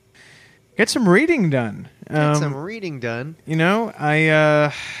get some reading done. Get some reading done. You know,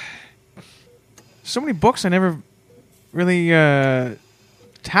 I so many books I never really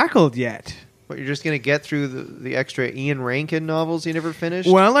tackled yet. But you're just going to get through the extra Ian Rankin novels you never finished?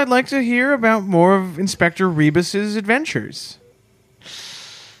 Well, I'd like to hear about more of Inspector Rebus's adventures.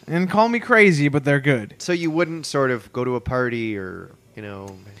 And call me crazy, but they're good. So you wouldn't sort of go to a party or,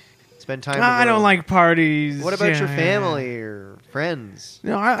 spend time I don't like parties. What about Yeah, your yeah. family or friends?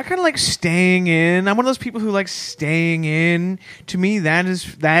 No, I kind of like staying in. I'm one of those people who like staying in. To me, that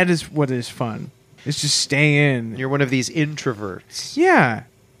is what is fun. It's just stay in. You're one of these introverts. Yeah.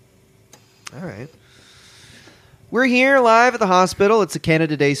 All right. We're here live at the hospital. It's a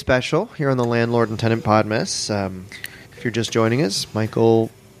Canada Day special here on the Landlord and Tenant Podmess. If you're just joining us,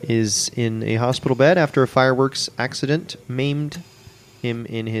 Michael is in a hospital bed after a fireworks accident maimed him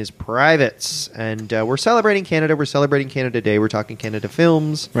in his privates. And we're celebrating Canada. We're celebrating Canada Day. We're talking Canada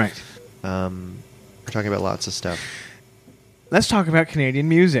films. Right. We're talking about lots of stuff. Let's talk about Canadian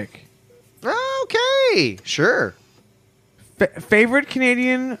music. Okay, sure. Favorite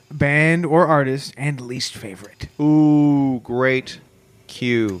Canadian band or artist, and least favorite. Ooh, great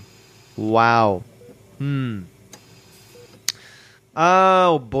cue. Wow.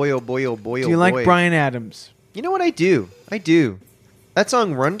 Oh, boy, oh, boy, oh, boy, Do oh, you like boy. Bryan Adams? You know what? I do. That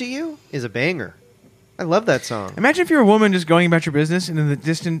song, Run to You, is a banger. I love that song. Imagine if you're a woman just going about your business, and in the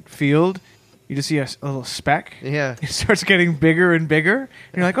distant field, you just see a little speck. Yeah. It starts getting bigger and bigger, and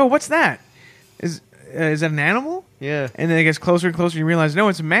you're like, "Oh, what's that? Is that an animal?" Yeah. And then it gets closer and closer, and you realize, no,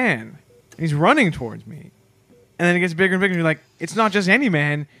 it's a man. And he's running towards me. And then it gets bigger and bigger, and you're like, it's not just any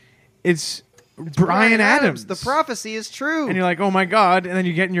man, it's Bryan Adams. The prophecy is true. And you're like, oh my God. And then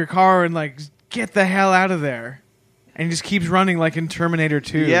you get in your car and like, get the hell out of there. And he just keeps running like in Terminator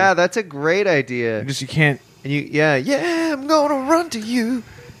 2. Yeah, that's a great idea. You can't. And I'm gonna run to you.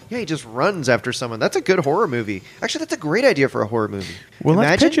 Yeah, he just runs after someone. That's a good horror movie. Actually, that's a great idea for a horror movie. Well,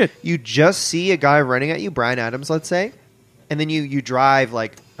 let's pitch it. You just see a guy running at you, Bryan Adams, let's say, and then you drive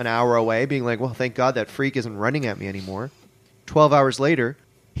like an hour away, being like, well, thank God that freak isn't running at me anymore. 12 hours later,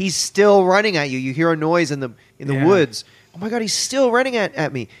 he's still running at you. You hear a noise in the woods. Oh my God, he's still running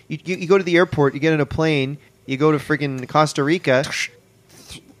at me. You go to the airport, you get in a plane, you go to freaking Costa Rica.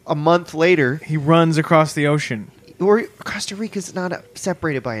 A month later, he runs across the ocean. Or Costa Rica's not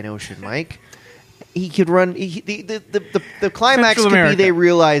separated by an ocean, Mike. He could run. The climax Central could America. be they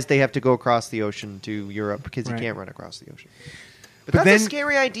realize they have to go across the ocean to Europe because Right. he can't run across the ocean. But But that's then- a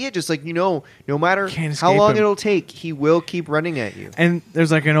scary idea. Just like, no matter Can't how escape long him. it'll take, he will keep running at you. And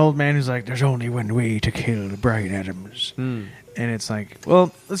there's like an old man who's like, "There's only one way to kill Bryan Adams." And it's like,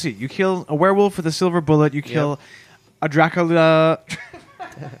 well, let's see. You kill a werewolf with a silver bullet. You kill a Dracula.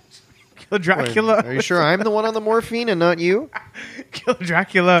 Kill Dracula. Are you sure I'm the one on the morphine and not you? Kill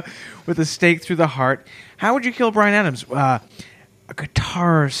Dracula with a stake through the heart. How would you kill Bryan Adams? A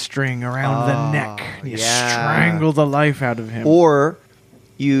guitar string around the neck. You strangle the life out of him. Or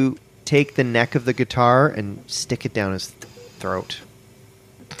you take the neck of the guitar and stick it down his throat.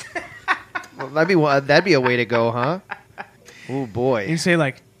 Well, that'd be a way to go, huh? Oh boy. You say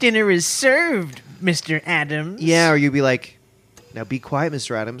like, "Dinner is served, Mr. Adams." Yeah, or you'd be like, "Now be quiet,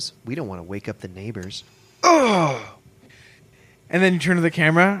 Mr. Adams. We don't want to wake up the neighbors." And then you turn to the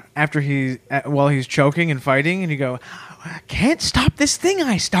camera after while he's choking and fighting, and you go, "I can't stop this thing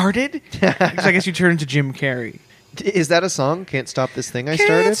I started." Because I guess you turn into Jim Carrey. Is that a song? Can't stop this thing I Can't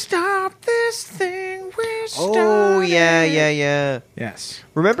started? stop this thing we started. Oh, yeah. Yes.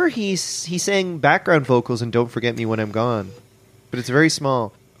 Remember he sang background vocals in Don't Forget Me When I'm Gone. But it's very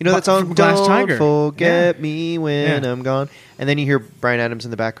small. You know that song? From Glass Don't Tiger. forget me when Yeah. I'm gone. And then you hear Bryan Adams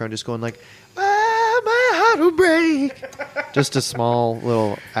in the background just going like, my heart will break. Just a small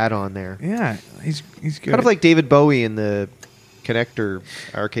little add-on there. Yeah, he's good. Kind of like David Bowie in the Connector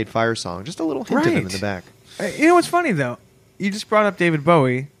Arcade Fire song. Just a little hint of him in Right. the back. You know what's funny, though? You just brought up David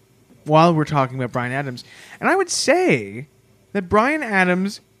Bowie while we're talking about Bryan Adams. And I would say that Bryan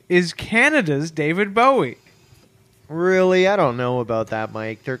Adams is Canada's David Bowie. Really? I don't know about that,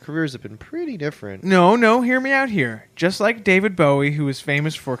 Mike. Their careers have been pretty different. No, hear me out here. Just like David Bowie, who is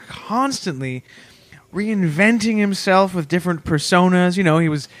famous for constantly reinventing himself with different personas. You know, he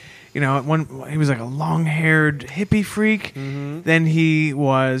was like a long-haired hippie freak. Mm-hmm. Then he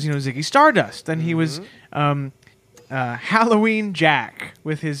was, Ziggy Stardust. Then he was Halloween Jack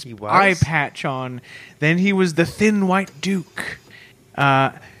with his He was? eye patch on. Then he was the Thin White Duke.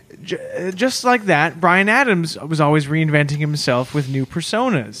 Just like that, Bryan Adams was always reinventing himself with new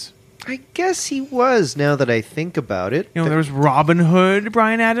personas. I guess he was, now that I think about it. There was Robin Hood,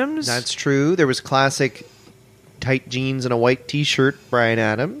 Bryan Adams. That's true. There was classic tight jeans and a white T-shirt, Bryan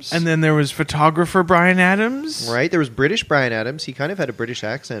Adams. And then there was photographer Bryan Adams. Right, there was British Bryan Adams. He kind of had a British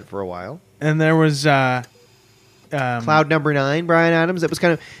accent for a while. And there was Cloud Number 9, Bryan Adams. That was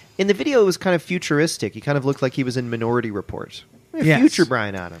kind of in the video. It was kind of futuristic. He kind of looked like he was in Minority Report. Yes. Future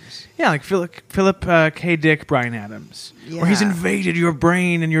Bryan Adams. Yeah, like Philip K. Dick Bryan Adams. Where he's Yeah. invaded your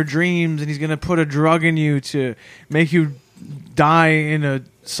brain and your dreams, and he's going to put a drug in you to make you die in a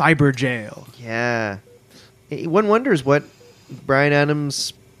cyber jail. Yeah, one wonders what Bryan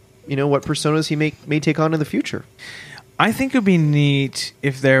Adams, what personas he may take on in the future. I think it would be neat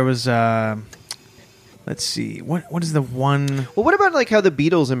if there was let's see, what is the one? Well, what about like how the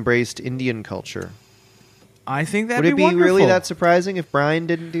Beatles embraced Indian culture? I think that'd Would it be wonderful. really that surprising if Bryan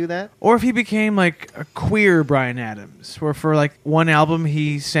didn't do that? Or if he became like a queer Bryan Adams, where for like one album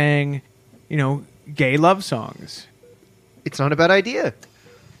he sang, gay love songs. It's not a bad idea.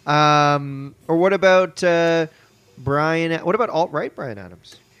 Or what about Bryan? What about alt-right Bryan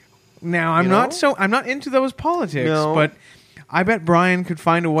Adams? Now I'm not into those politics, No. but I bet Bryan could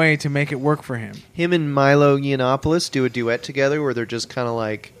find a way to make it work for him. Him and Milo Yiannopoulos do a duet together where they're just kind of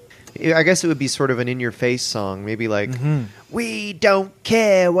like, I guess it would be sort of an in-your-face song, maybe like, "We don't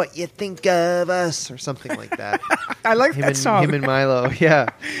care what you think of us," or something like that. I like that song. Him and Milo, yeah,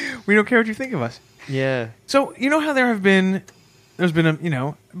 We don't care what you think of us. yeah. So you know how there's been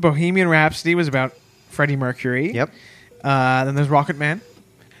a Bohemian Rhapsody was about Freddie Mercury. Yep. Then there's Rocket Man.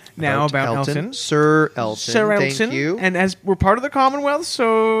 Now about Elton. Sir Elton. Sir Elton. Thank you. And as we're part of the Commonwealth,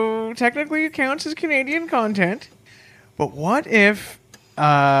 so technically it counts as Canadian content. But what if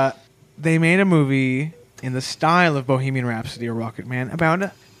they made a movie in the style of Bohemian Rhapsody or Rocket Man about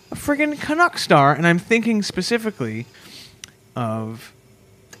a friggin' Canuck star? And I'm thinking specifically of,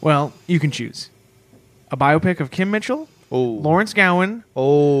 well, you can choose. a biopic of Kim Mitchell, Oh. Lawrence Gowan,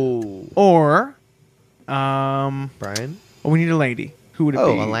 Oh. or Brian? we need a lady. Who would it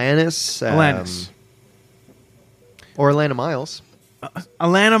Oh, be? Alanis. Alanis. Or Alana Miles.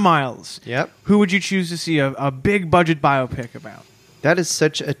 Alana Miles. Yep. Who would you choose to see a big budget biopic about? That is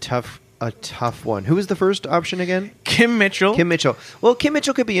such a tough one. Who was the first option again? Kim Mitchell. Kim Mitchell. Well, Kim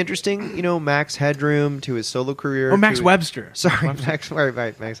Mitchell could be interesting. You know, Max Headroom to his solo career. Oh, Max to- Webster. Sorry, Webster.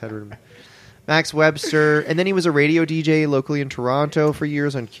 Max. Max Headroom. Max Webster, and then he was a radio DJ locally in Toronto for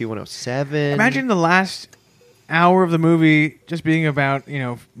years on Q107. Imagine the last hour of the movie just being about,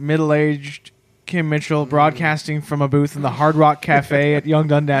 middle-aged Kim Mitchell broadcasting from a booth in the Hard Rock Cafe at Yonge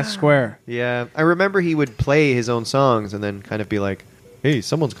Dundas Square. Yeah, I remember he would play his own songs and then kind of be like, "Hey,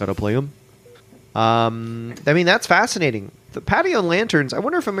 someone's got to play them." I mean, that's fascinating. The Patio Lanterns. I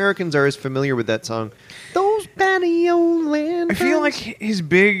wonder if Americans are as familiar with that song. Those patio lanterns. I feel like his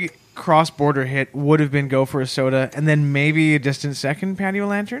big cross-border hit would have been Go for a Soda, and then maybe a distant second, Patio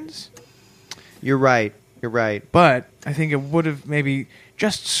Lanterns. You're right. You're right. But I think it would have maybe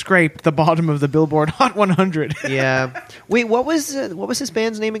just scraped the bottom of the Billboard Hot 100. Yeah. Wait, what was his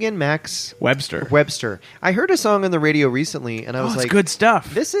band's name again? Max Webster. Webster. I heard a song on the radio recently, and I was It's like, good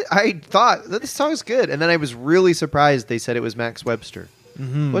stuff. I thought that this song's good, and then I was really surprised they said it was Max Webster.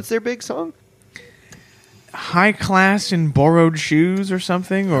 Mm-hmm. What's their big song? High Class in Borrowed Shoes or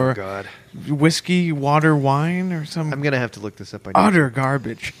something, or God, Whiskey, Water, Wine, or some I'm gonna have to look this up. utter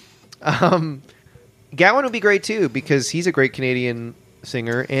garbage. Gowan would be great too because he's a great Canadian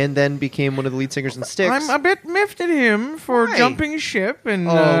singer, and then became one of the lead singers in Styx. I'm a bit miffed at him for Why? jumping ship and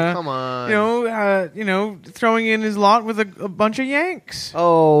come on. throwing in his lot with a bunch of Yanks.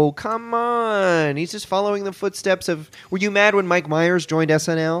 Oh, come on. He's just following the footsteps of... Were you mad when Mike Myers joined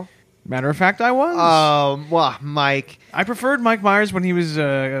SNL? Matter of fact, I was. Oh, well, Mike. I preferred Mike Myers when he was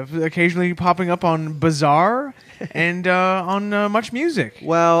occasionally popping up on Bazaar and on Much Music.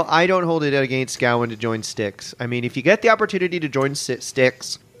 Well, I don't hold it against Gowan to join Styx. I mean, if you get the opportunity to join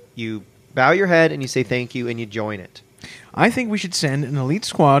Styx, you bow your head and you say thank you and you join it. I think we should send an elite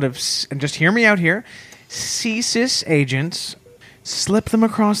squad of, and just hear me out here, CSIS agents, slip them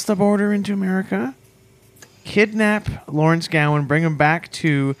across the border into America, kidnap Lawrence Gowan, bring him back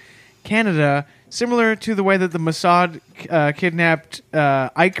to Canada, similar to the way that the Mossad kidnapped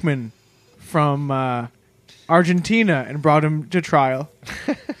Eichmann from Argentina and brought him to trial.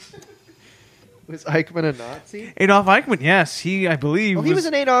 Was Eichmann a Nazi? Adolf Eichmann, yes. I believe, Well, he was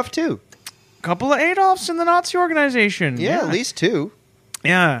an Adolf, too. a couple of Adolfs in the Nazi organization. Yeah, at least two.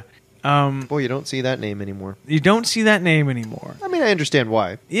 Yeah. Boy, you don't see that name anymore. You don't see that name anymore. I mean, I understand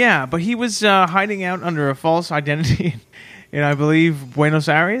why. Yeah, but he was hiding out under a false identity in, I believe, Buenos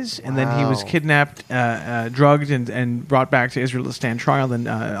Aires, and then he was Wow. kidnapped, drugged, and brought back to Israel to stand trial, and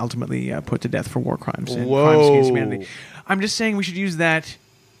ultimately put to death for war crimes and crimes against humanity. I'm just saying we should use that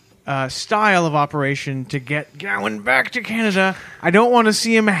style of operation to get Gowan back to Canada. I don't want to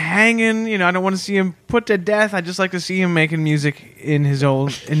see him hanging. I don't want to see him put to death. I just like to see him making music in his own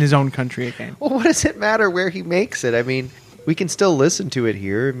country again. Well, what does it matter where he makes it? I mean, we can still listen to it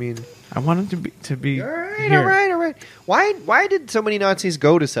here. I mean... I want him to be All right, here. all right. Why did so many Nazis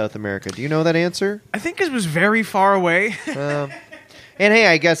go to South America? Do you know that answer? I think it was very far away. And hey,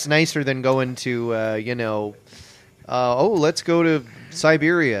 I guess nicer than going to, let's go to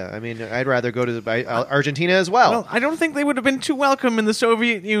Siberia. I mean, I'd rather go to Argentina as well. Well, I don't think they would have been too welcome in the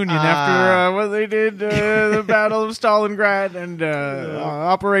Soviet Union after what they did, the Battle of Stalingrad and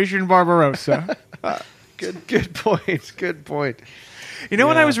Operation Barbarossa. Good point. Good point. You know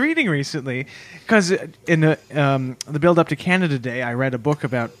what Yeah. I was reading recently? Because in the build-up to Canada Day, I read a book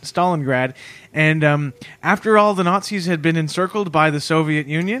about Stalingrad, and after all the Nazis had been encircled by the Soviet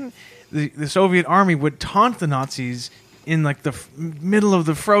Union, the Soviet army would taunt the Nazis in like the middle of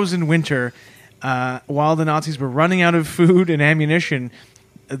the frozen winter, while the Nazis were running out of food and ammunition.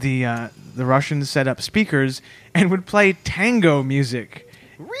 The Russians set up speakers and would play tango music.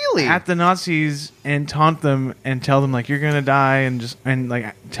 Really? At the Nazis and taunt them and tell them like you're gonna die and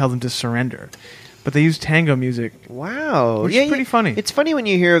like tell them to surrender, but they use tango music. Wow, Which is pretty funny. It's funny when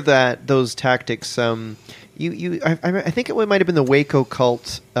you hear those tactics. I think it might have been the Waco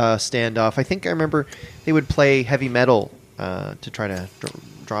cult standoff. I think I remember they would play heavy metal to try to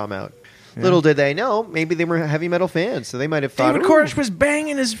draw them out. Yeah. Little did they know, maybe they were heavy metal fans, so they might have thought. David "Ooh." Koresh was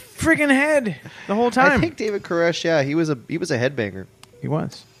banging his friggin' head the whole time. I think David Koresh, yeah, he was a headbanger. He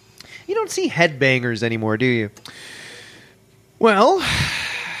was. You don't see headbangers anymore, do you? Well,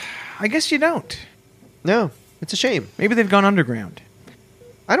 I guess you don't. No, it's a shame. Maybe they've gone underground.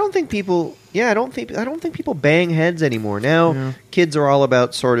 I don't think people. Yeah, I don't think people bang heads anymore. Now Yeah. kids are all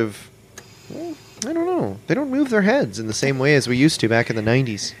about sort of I don't know. They don't move their heads in the same way as we used to back in the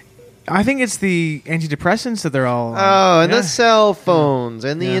 90s. I think it's the antidepressants that they're all. Oh, and yeah. the cell phones,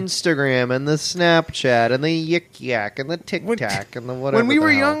 and the Yeah. Instagram, and the Snapchat, and the Yik Yak, and the Tic Tac, and the whatever. When we the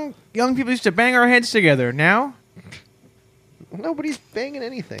were hell. young people used to bang our heads together. Now, Nobody's banging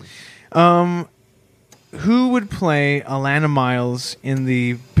anything. who would play Alana Miles in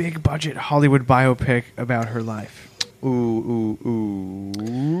the big budget Hollywood biopic about her life?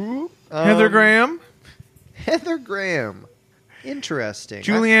 Ooh. Heather Graham, Heather Graham. Interesting.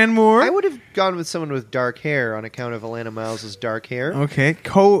 Julianne Moore. I would have gone with someone with dark hair on account of Alana Miles' dark hair. Okay,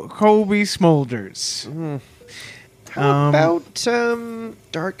 Colby Smulders. How about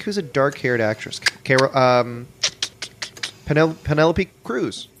dark? Who's a dark-haired actress? Penelope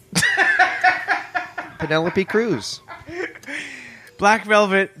Cruz. Penelope Cruz. Black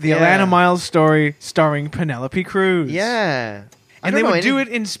Velvet, the Yeah. Alana Miles story starring Penelope Cruz. Yeah, And they would do it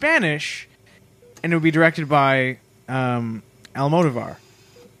in Spanish, and it would be directed by Almodovar,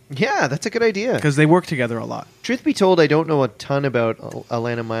 Yeah, that's a good idea. because they work together a lot. Truth be told, I don't know a ton about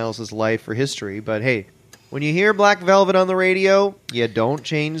Alana Miles' life or history, but hey, when you hear Black Velvet on the radio, you don't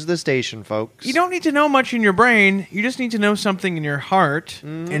change the station, folks. You don't need to know much in your brain. You just need to know something in your heart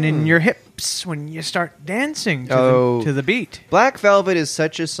and in your hips when you start dancing to the beat. Black Velvet is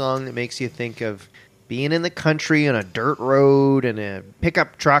such a song that makes you think of being in the country on a dirt road and a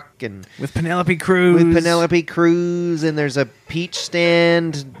pickup truck and With Penelope Cruz. with Penelope Cruz, and there's a peach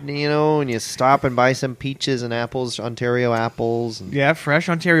stand, and you stop and buy some peaches and apples, Ontario apples. And Yeah, fresh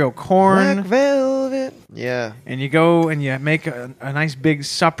Ontario corn. Black Velvet. Yeah. And you go and you make a nice big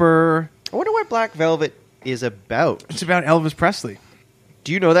supper. I wonder what Black Velvet is about. It's about Elvis Presley.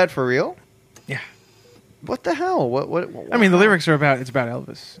 Do you know that for real? Yeah. What the hell? What I mean, the lyrics are about, it's about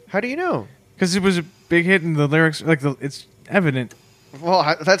Elvis. How do you know? Because it was a big hit and the lyrics, it's evident.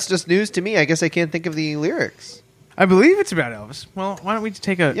 Well, that's just news to me. I guess I can't think of the lyrics. I believe it's about Elvis. Well, why don't we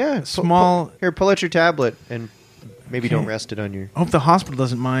take a small... Here, pull out your tablet and maybe Okay. don't rest it on your I hope the hospital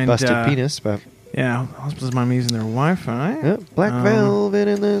doesn't mind... busted penis. But Yeah, hospitals doesn't mind me using their Wi-Fi. yeah, Black Velvet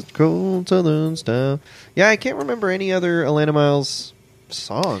in the cold southern style. Yeah, I can't remember any other Alana Miles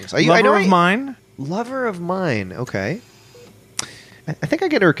songs. Lover of Mine. Lover of Mine. Okay. I think I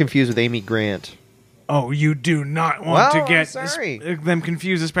get her confused with Amy Grant. Oh, you do not want Well, to get I'm sorry. them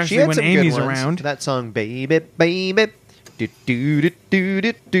confused, She especially had when some Amy's good ones. around. That song, baby, baby, do do do do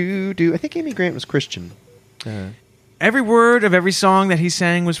do do do. I think Amy Grant was Christian. Every word of every song that he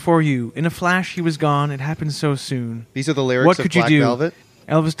sang was for you. In a flash, he was gone. It happened so soon. These are the lyrics What of could you Black do? Velvet.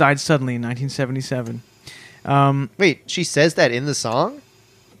 Elvis died suddenly in 1977. Wait, she says that in the song?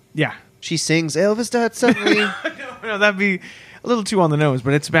 Yeah. She sings Elvis died suddenly. No, that'd be a little too on the nose,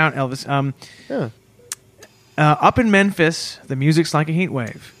 but it's about Elvis. Yeah. Up in Memphis, the music's like a heat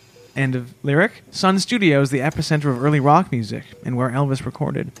wave. End of lyric. Sun Studios, the epicenter of early rock music, and where Elvis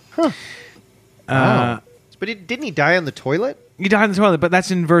recorded. Huh. Wow. But didn't he die on the toilet? He died in the toilet, but that's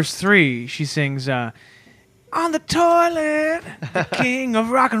in verse 3. She sings, on the toilet, the king of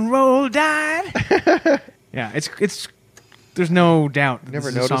rock and roll died. Yeah, it's. There's no doubt that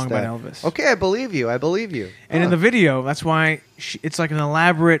Never this is a noticed song that. about Elvis. Okay, I believe you. And in the video, that's why it's like an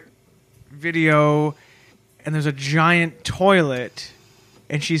elaborate video, and there's a giant toilet,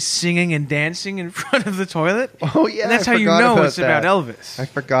 and she's singing and dancing in front of the toilet. Oh yeah, and that's I how you forgot know about it's about that. Elvis. I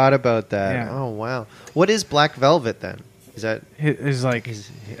forgot about that. Yeah. Oh wow. What is Black Velvet then? Is that His like the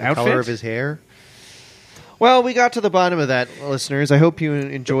outfit? color of his hair? Well, we got to the bottom of that, listeners. I hope you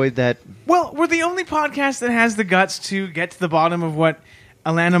enjoyed that. Well, we're the only podcast that has the guts to get to the bottom of what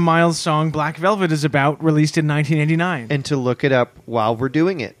Alana Miles' song "Black Velvet" is about, released in 1989. And to look it up while we're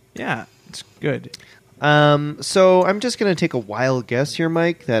doing it. Yeah, it's good. So I'm just going to take a wild guess here,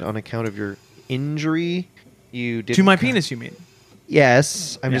 Mike, that on account of your injury, you did To my penis, you mean?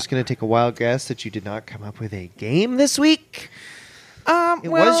 Yes, I'm Yeah. just going to take a wild guess that you did not come up with a game this week. It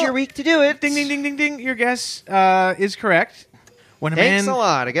Well, was your week to do it. Ding, ding, ding, ding, ding. Your guess is correct. When a Thanks man, a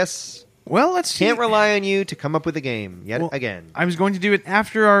lot. I guess well, let's see. can't rely on you to come up with a game yet Well, again. I was going to do it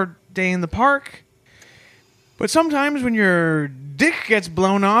after our day in the park, but sometimes when your dick gets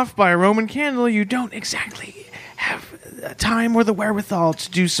blown off by a Roman candle, you don't exactly have the time or the wherewithal to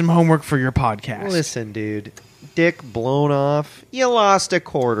do some homework for your podcast. Listen, dude. Dick blown off. You lost a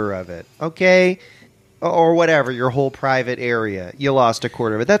quarter of it, okay? Or whatever, your whole private area. You lost a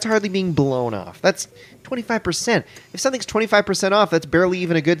quarter of it. That's hardly being blown off. That's 25%. If something's 25% off, that's barely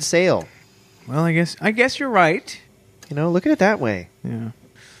even a good sale. Well, I guess you're right. Look at it that way. Yeah.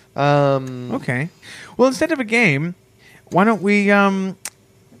 Um, Okay. Well, instead of a game, why don't we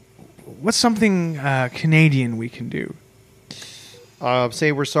what's something Canadian we can do?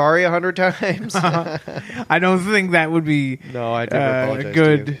 Say we're sorry 100 times. I don't think that would be No, I'd never apologize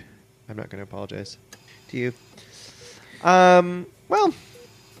good. to you. I'm not going to apologize to you. Well,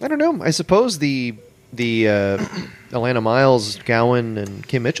 I don't know. I suppose the Atlanta Miles, Gowan, and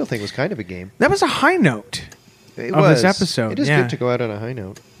Kim Mitchell thing was kind of a game. That was a high note It of was. this episode. It is yeah. good to go out on a high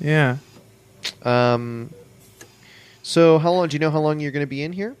note. Yeah. So how long? Do you know how long you're going to be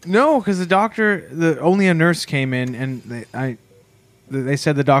in here? No, because only a nurse came in, and they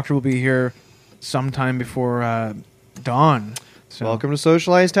said the doctor will be here sometime before dawn. So. Welcome to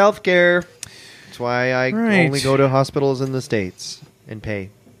socialized healthcare. That's why I Right. only go to hospitals in the States and pay.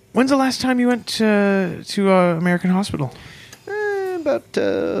 When's the last time you went to American Hospital? About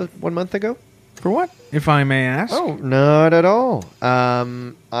 1 month ago. For what, if I may ask? Oh, not at all.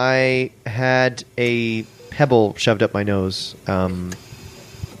 I had a pebble shoved up my nose.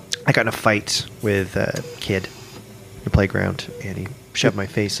 I got in a fight with a kid in the playground, and he shoved my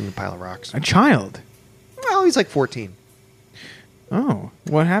face in a pile of rocks. A child. Well, he's like 14. Oh,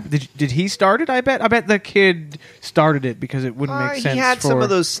 what happened? Did he start it? I bet the kid started it because it wouldn't make sense. He had for... some of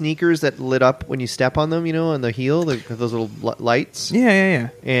those sneakers that lit up when you step on them, on the heel, those little lights. Yeah.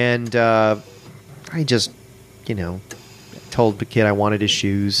 And I just, told the kid I wanted his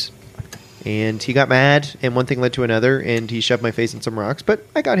shoes. And he got mad, and one thing led to another, and he shoved my face in some rocks, but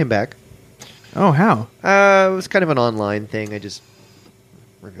I got him back. Oh, how? It was kind of an online thing. I just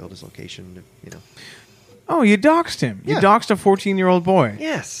revealed his location, Oh, you doxed him. Yeah. You doxed a 14-year-old boy.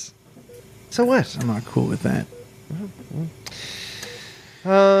 Yes. So what? I'm not cool with that.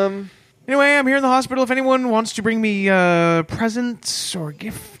 Um, Anyway, I'm here in the hospital. If anyone wants to bring me presents or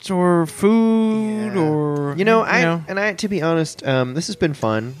gifts or food or I to be honest, this has been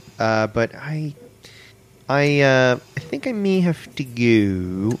fun, but I think I may have to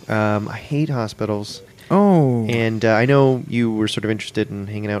go. I hate hospitals, Oh, and I know you were sort of interested in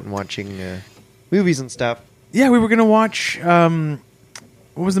hanging out and watching movies and stuff. yeah. We were gonna watch.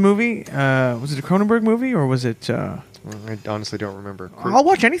 What was the movie? Was it a Cronenberg movie or was it? I honestly don't remember. I'll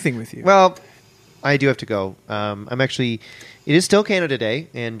watch anything with you. Well, I do have to go. It is still Canada Day,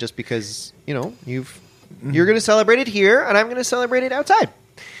 and just because you're going to celebrate it here, and I'm going to celebrate it outside.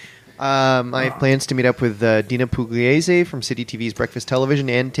 I have plans to meet up with Dina Pugliese from City TV's Breakfast Television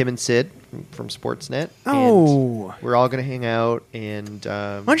and Tim and Sid from Sportsnet. Oh. And we're all going to hang out, and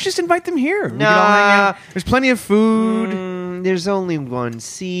Why don't you just invite them here? We Nah. can all hang out. There's plenty of food. There's only one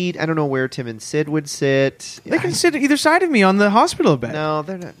seat. I don't know where Tim and Sid would sit. They can sit either side of me on the hospital bed. No,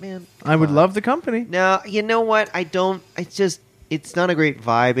 they're not, man. I would Come on. love the company. No, you know what? It's not a great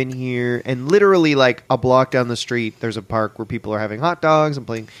vibe in here. And literally, like a block down the street, there's a park where people are having hot dogs and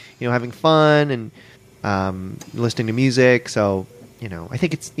playing, having fun and listening to music. So, I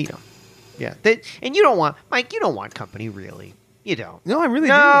think it's, yeah. And you don't want, Mike, you don't want company, really. You don't. No, I really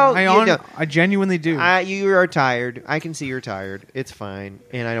No, do. you don't. I genuinely do. You are tired. I can see you're tired. It's fine.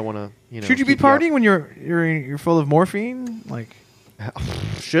 And I don't want to, Should you be keep up. partying when you're full of morphine? Like,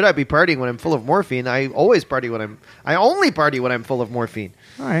 Should I be partying when I'm full of morphine? I only party when I'm full of morphine.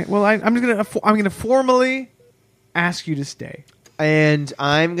 all right. Well, I'm gonna formally ask you to stay. And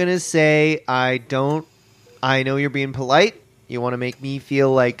I'm gonna say I know you're being polite. You want to make me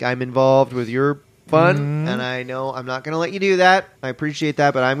feel like I'm involved with your fun, and I know I'm not gonna let you do that. I appreciate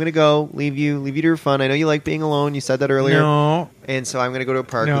that, but I'm gonna go leave you to your fun. I know you like being alone. You said that earlier. No, And so I'm gonna go to a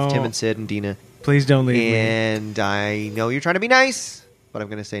park No. with Tim and Sid and Dina. please don't leave me. And I know you're trying to be nice, but I'm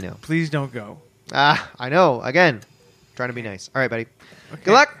gonna say no. Please don't go. I know. Again, trying to be nice. All right, buddy. Okay.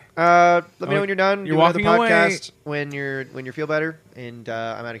 Good luck. Let me know when you're done. You're Do another walking away. podcast when you feel better, and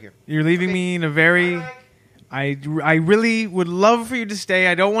I'm out of here. You're leaving me in a very. I really would love for you to stay.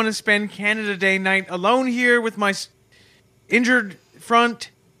 I don't want to spend Canada Day night alone here with my injured front.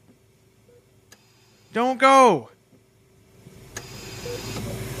 Don't go.